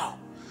right now.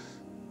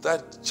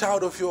 That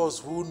child of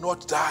yours will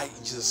not die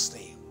in Jesus'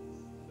 name.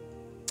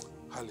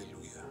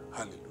 Hallelujah.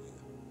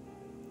 Hallelujah.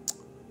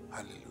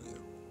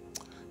 Hallelujah.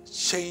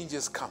 Change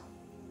has come.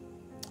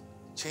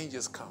 Change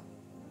has come.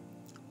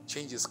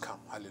 Change has come.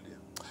 Hallelujah.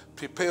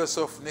 Prepare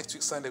yourself. Next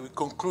week Sunday we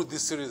conclude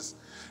this series,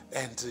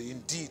 and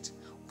indeed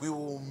we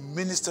will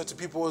minister to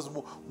people as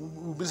well.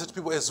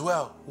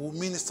 We will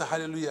minister.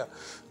 Hallelujah.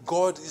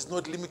 God is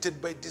not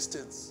limited by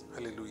distance.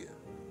 Hallelujah.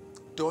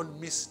 Don't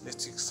miss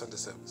next week's Sunday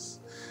service.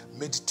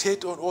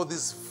 Meditate on all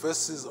these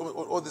verses, on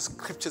all these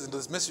scriptures and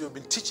this message we've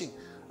been teaching.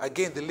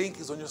 Again, the link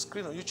is on your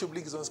screen. On YouTube,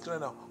 link is on the screen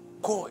right now.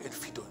 Go and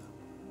feed on them.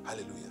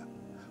 Hallelujah.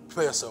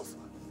 Prepare yourself.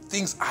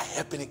 Things are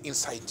happening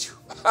inside you.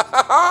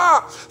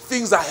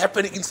 Things are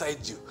happening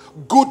inside you.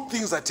 Good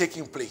things are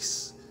taking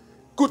place.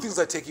 Good things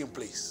are taking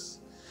place.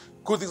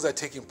 Good things are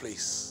taking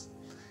place.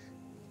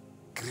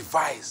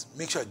 Revise.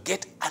 Make sure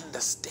get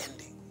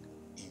understanding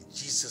in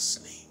Jesus'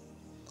 name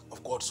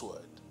of God's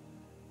word.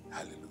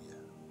 Hallelujah.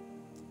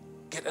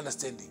 Get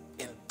understanding.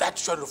 And that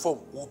short form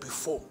will be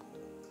formed,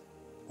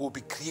 will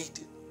be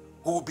created,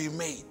 will be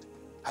made.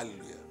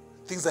 Hallelujah.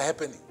 Things are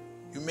happening.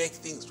 You make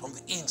things from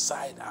the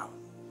inside out.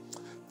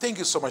 Thank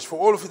you so much for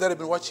all of you that have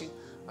been watching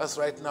us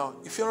right now.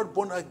 If you're not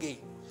born again,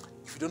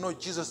 if you don't know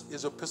Jesus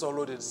as your personal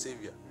Lord and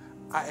Savior,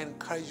 I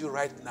encourage you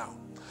right now.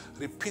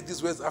 Repeat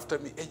these words after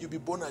me and you'll be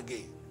born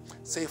again.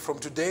 Say, from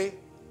today,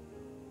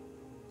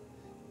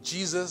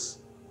 Jesus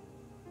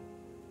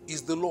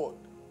is the Lord,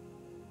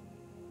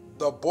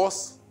 the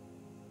boss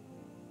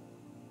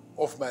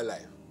of my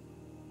life.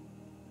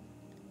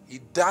 He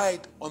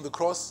died on the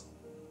cross,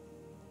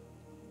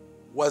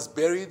 was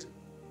buried,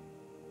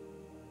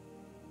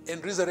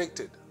 and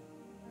resurrected.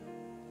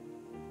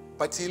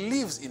 But he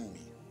lives in me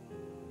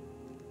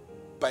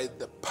by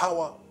the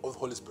power of the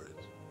Holy Spirit.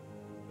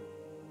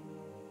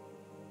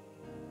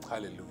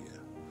 Hallelujah.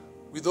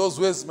 With those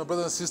words, my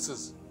brothers and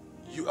sisters,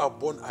 you are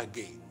born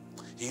again.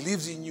 He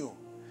lives in you.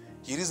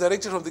 He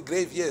resurrected from the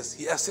grave, yes.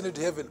 He ascended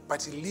to heaven,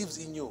 but he lives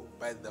in you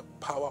by the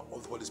power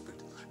of the Holy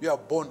Spirit. You are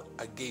born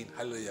again.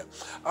 Hallelujah.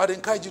 I would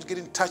encourage you to get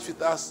in touch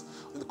with us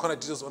in the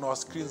contact details on our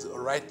screens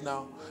right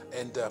now.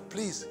 And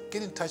please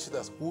get in touch with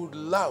us. We would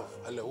love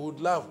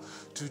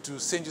to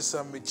send you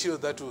some material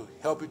that will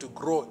help you to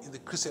grow in the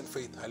Christian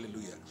faith.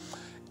 Hallelujah.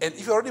 And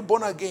if you're already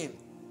born again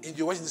and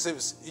you're watching the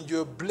service and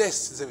you're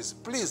blessed in the service,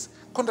 please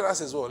contact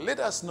us as well. Let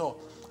us know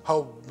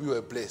how we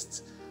were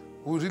blessed.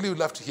 We really would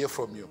love to hear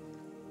from you.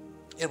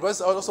 And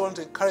brothers, I also want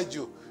to encourage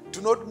you,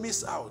 do not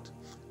miss out.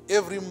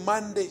 Every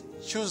Monday,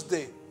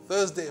 Tuesday,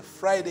 Thursday,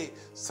 Friday,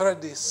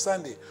 Saturday,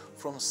 Sunday,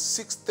 from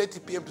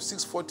 6:30 p.m. to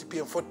 6:40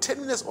 p.m. for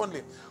 10 minutes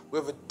only, we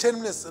have a 10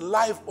 minutes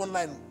live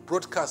online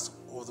broadcast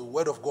of the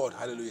Word of God.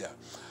 Hallelujah.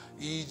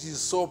 It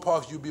is so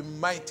powerful. You'll be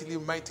mightily,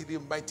 mightily,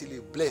 mightily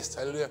blessed.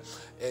 Hallelujah.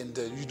 And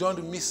you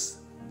don't miss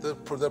the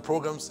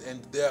programs,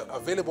 and they are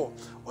available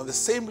on the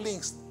same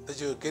links that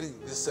you're getting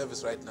this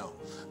service right now.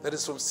 That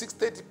is from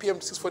 6:30 p.m.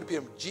 to 6:40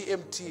 p.m.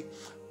 GMT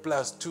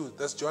 +2.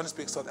 That's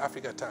Johannesburg, South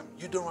Africa time.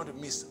 You don't want to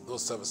miss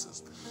those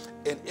services.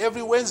 And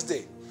every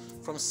Wednesday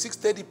from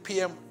 6:30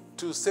 p.m.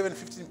 to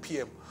 7:15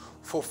 p.m.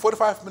 for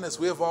 45 minutes,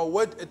 we have our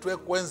Word at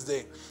Work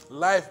Wednesday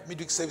live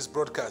midweek service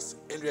broadcast.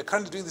 And we are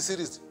currently doing the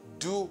series,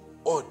 Do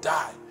or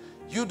Die.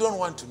 You don't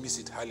want to miss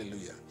it.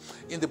 Hallelujah.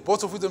 In the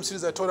Boats of Wisdom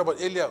series I talked about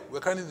earlier,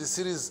 we're currently in the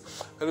series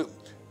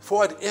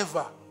Forward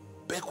Ever,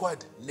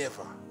 Backward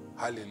Never.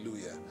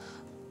 Hallelujah.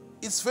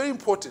 It's very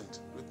important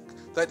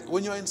that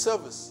when you're in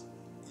service,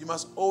 you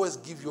must always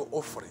give your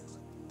offerings.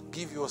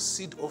 Give your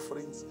seed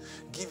offerings.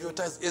 Give your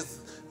tithes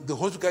as the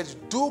Holy Spirit guides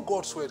you. Do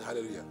God's word.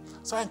 Hallelujah.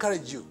 So I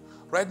encourage you.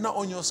 Right now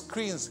on your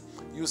screens,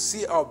 you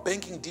see our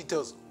banking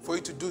details for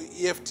you to do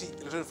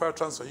EFT, electronic file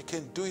transfer. You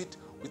can do it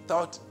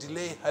without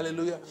delay.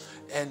 Hallelujah.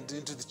 And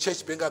into the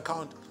church bank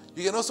account.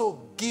 You can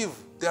also give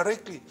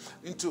directly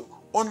into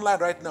online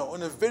right now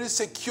on a very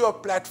secure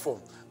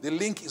platform. The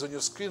link is on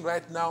your screen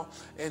right now,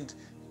 and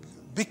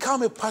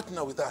become a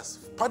partner with us.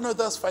 Partner with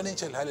us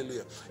financially,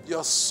 hallelujah. You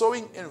are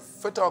sowing in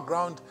fertile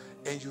ground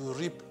and you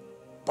reap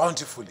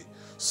bountifully.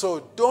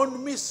 So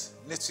don't miss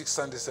next week's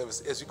Sunday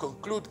service as we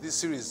conclude this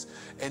series.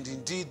 And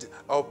indeed,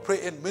 I'll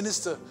pray and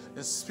minister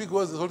and speak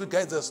words that the Holy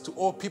guides us to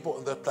all people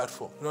on that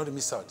platform. You don't want to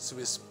miss out. It's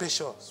a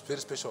special, very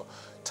special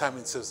time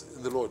in service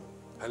in the Lord.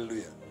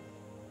 Hallelujah.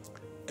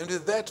 And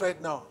with that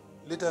right now,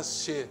 let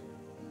us share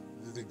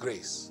the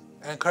grace.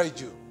 I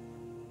encourage you,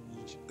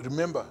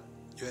 remember,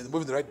 you're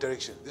moving in the right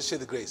direction. Let's share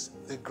the grace.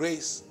 The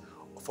grace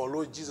of our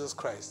Lord Jesus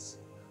Christ,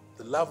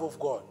 the love of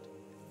God,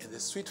 and the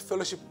sweet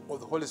fellowship of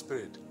the Holy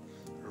Spirit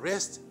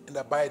rest and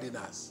abide in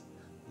us,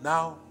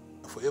 now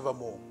and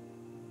forevermore.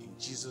 In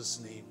Jesus'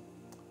 name,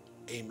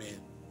 amen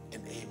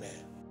and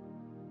amen.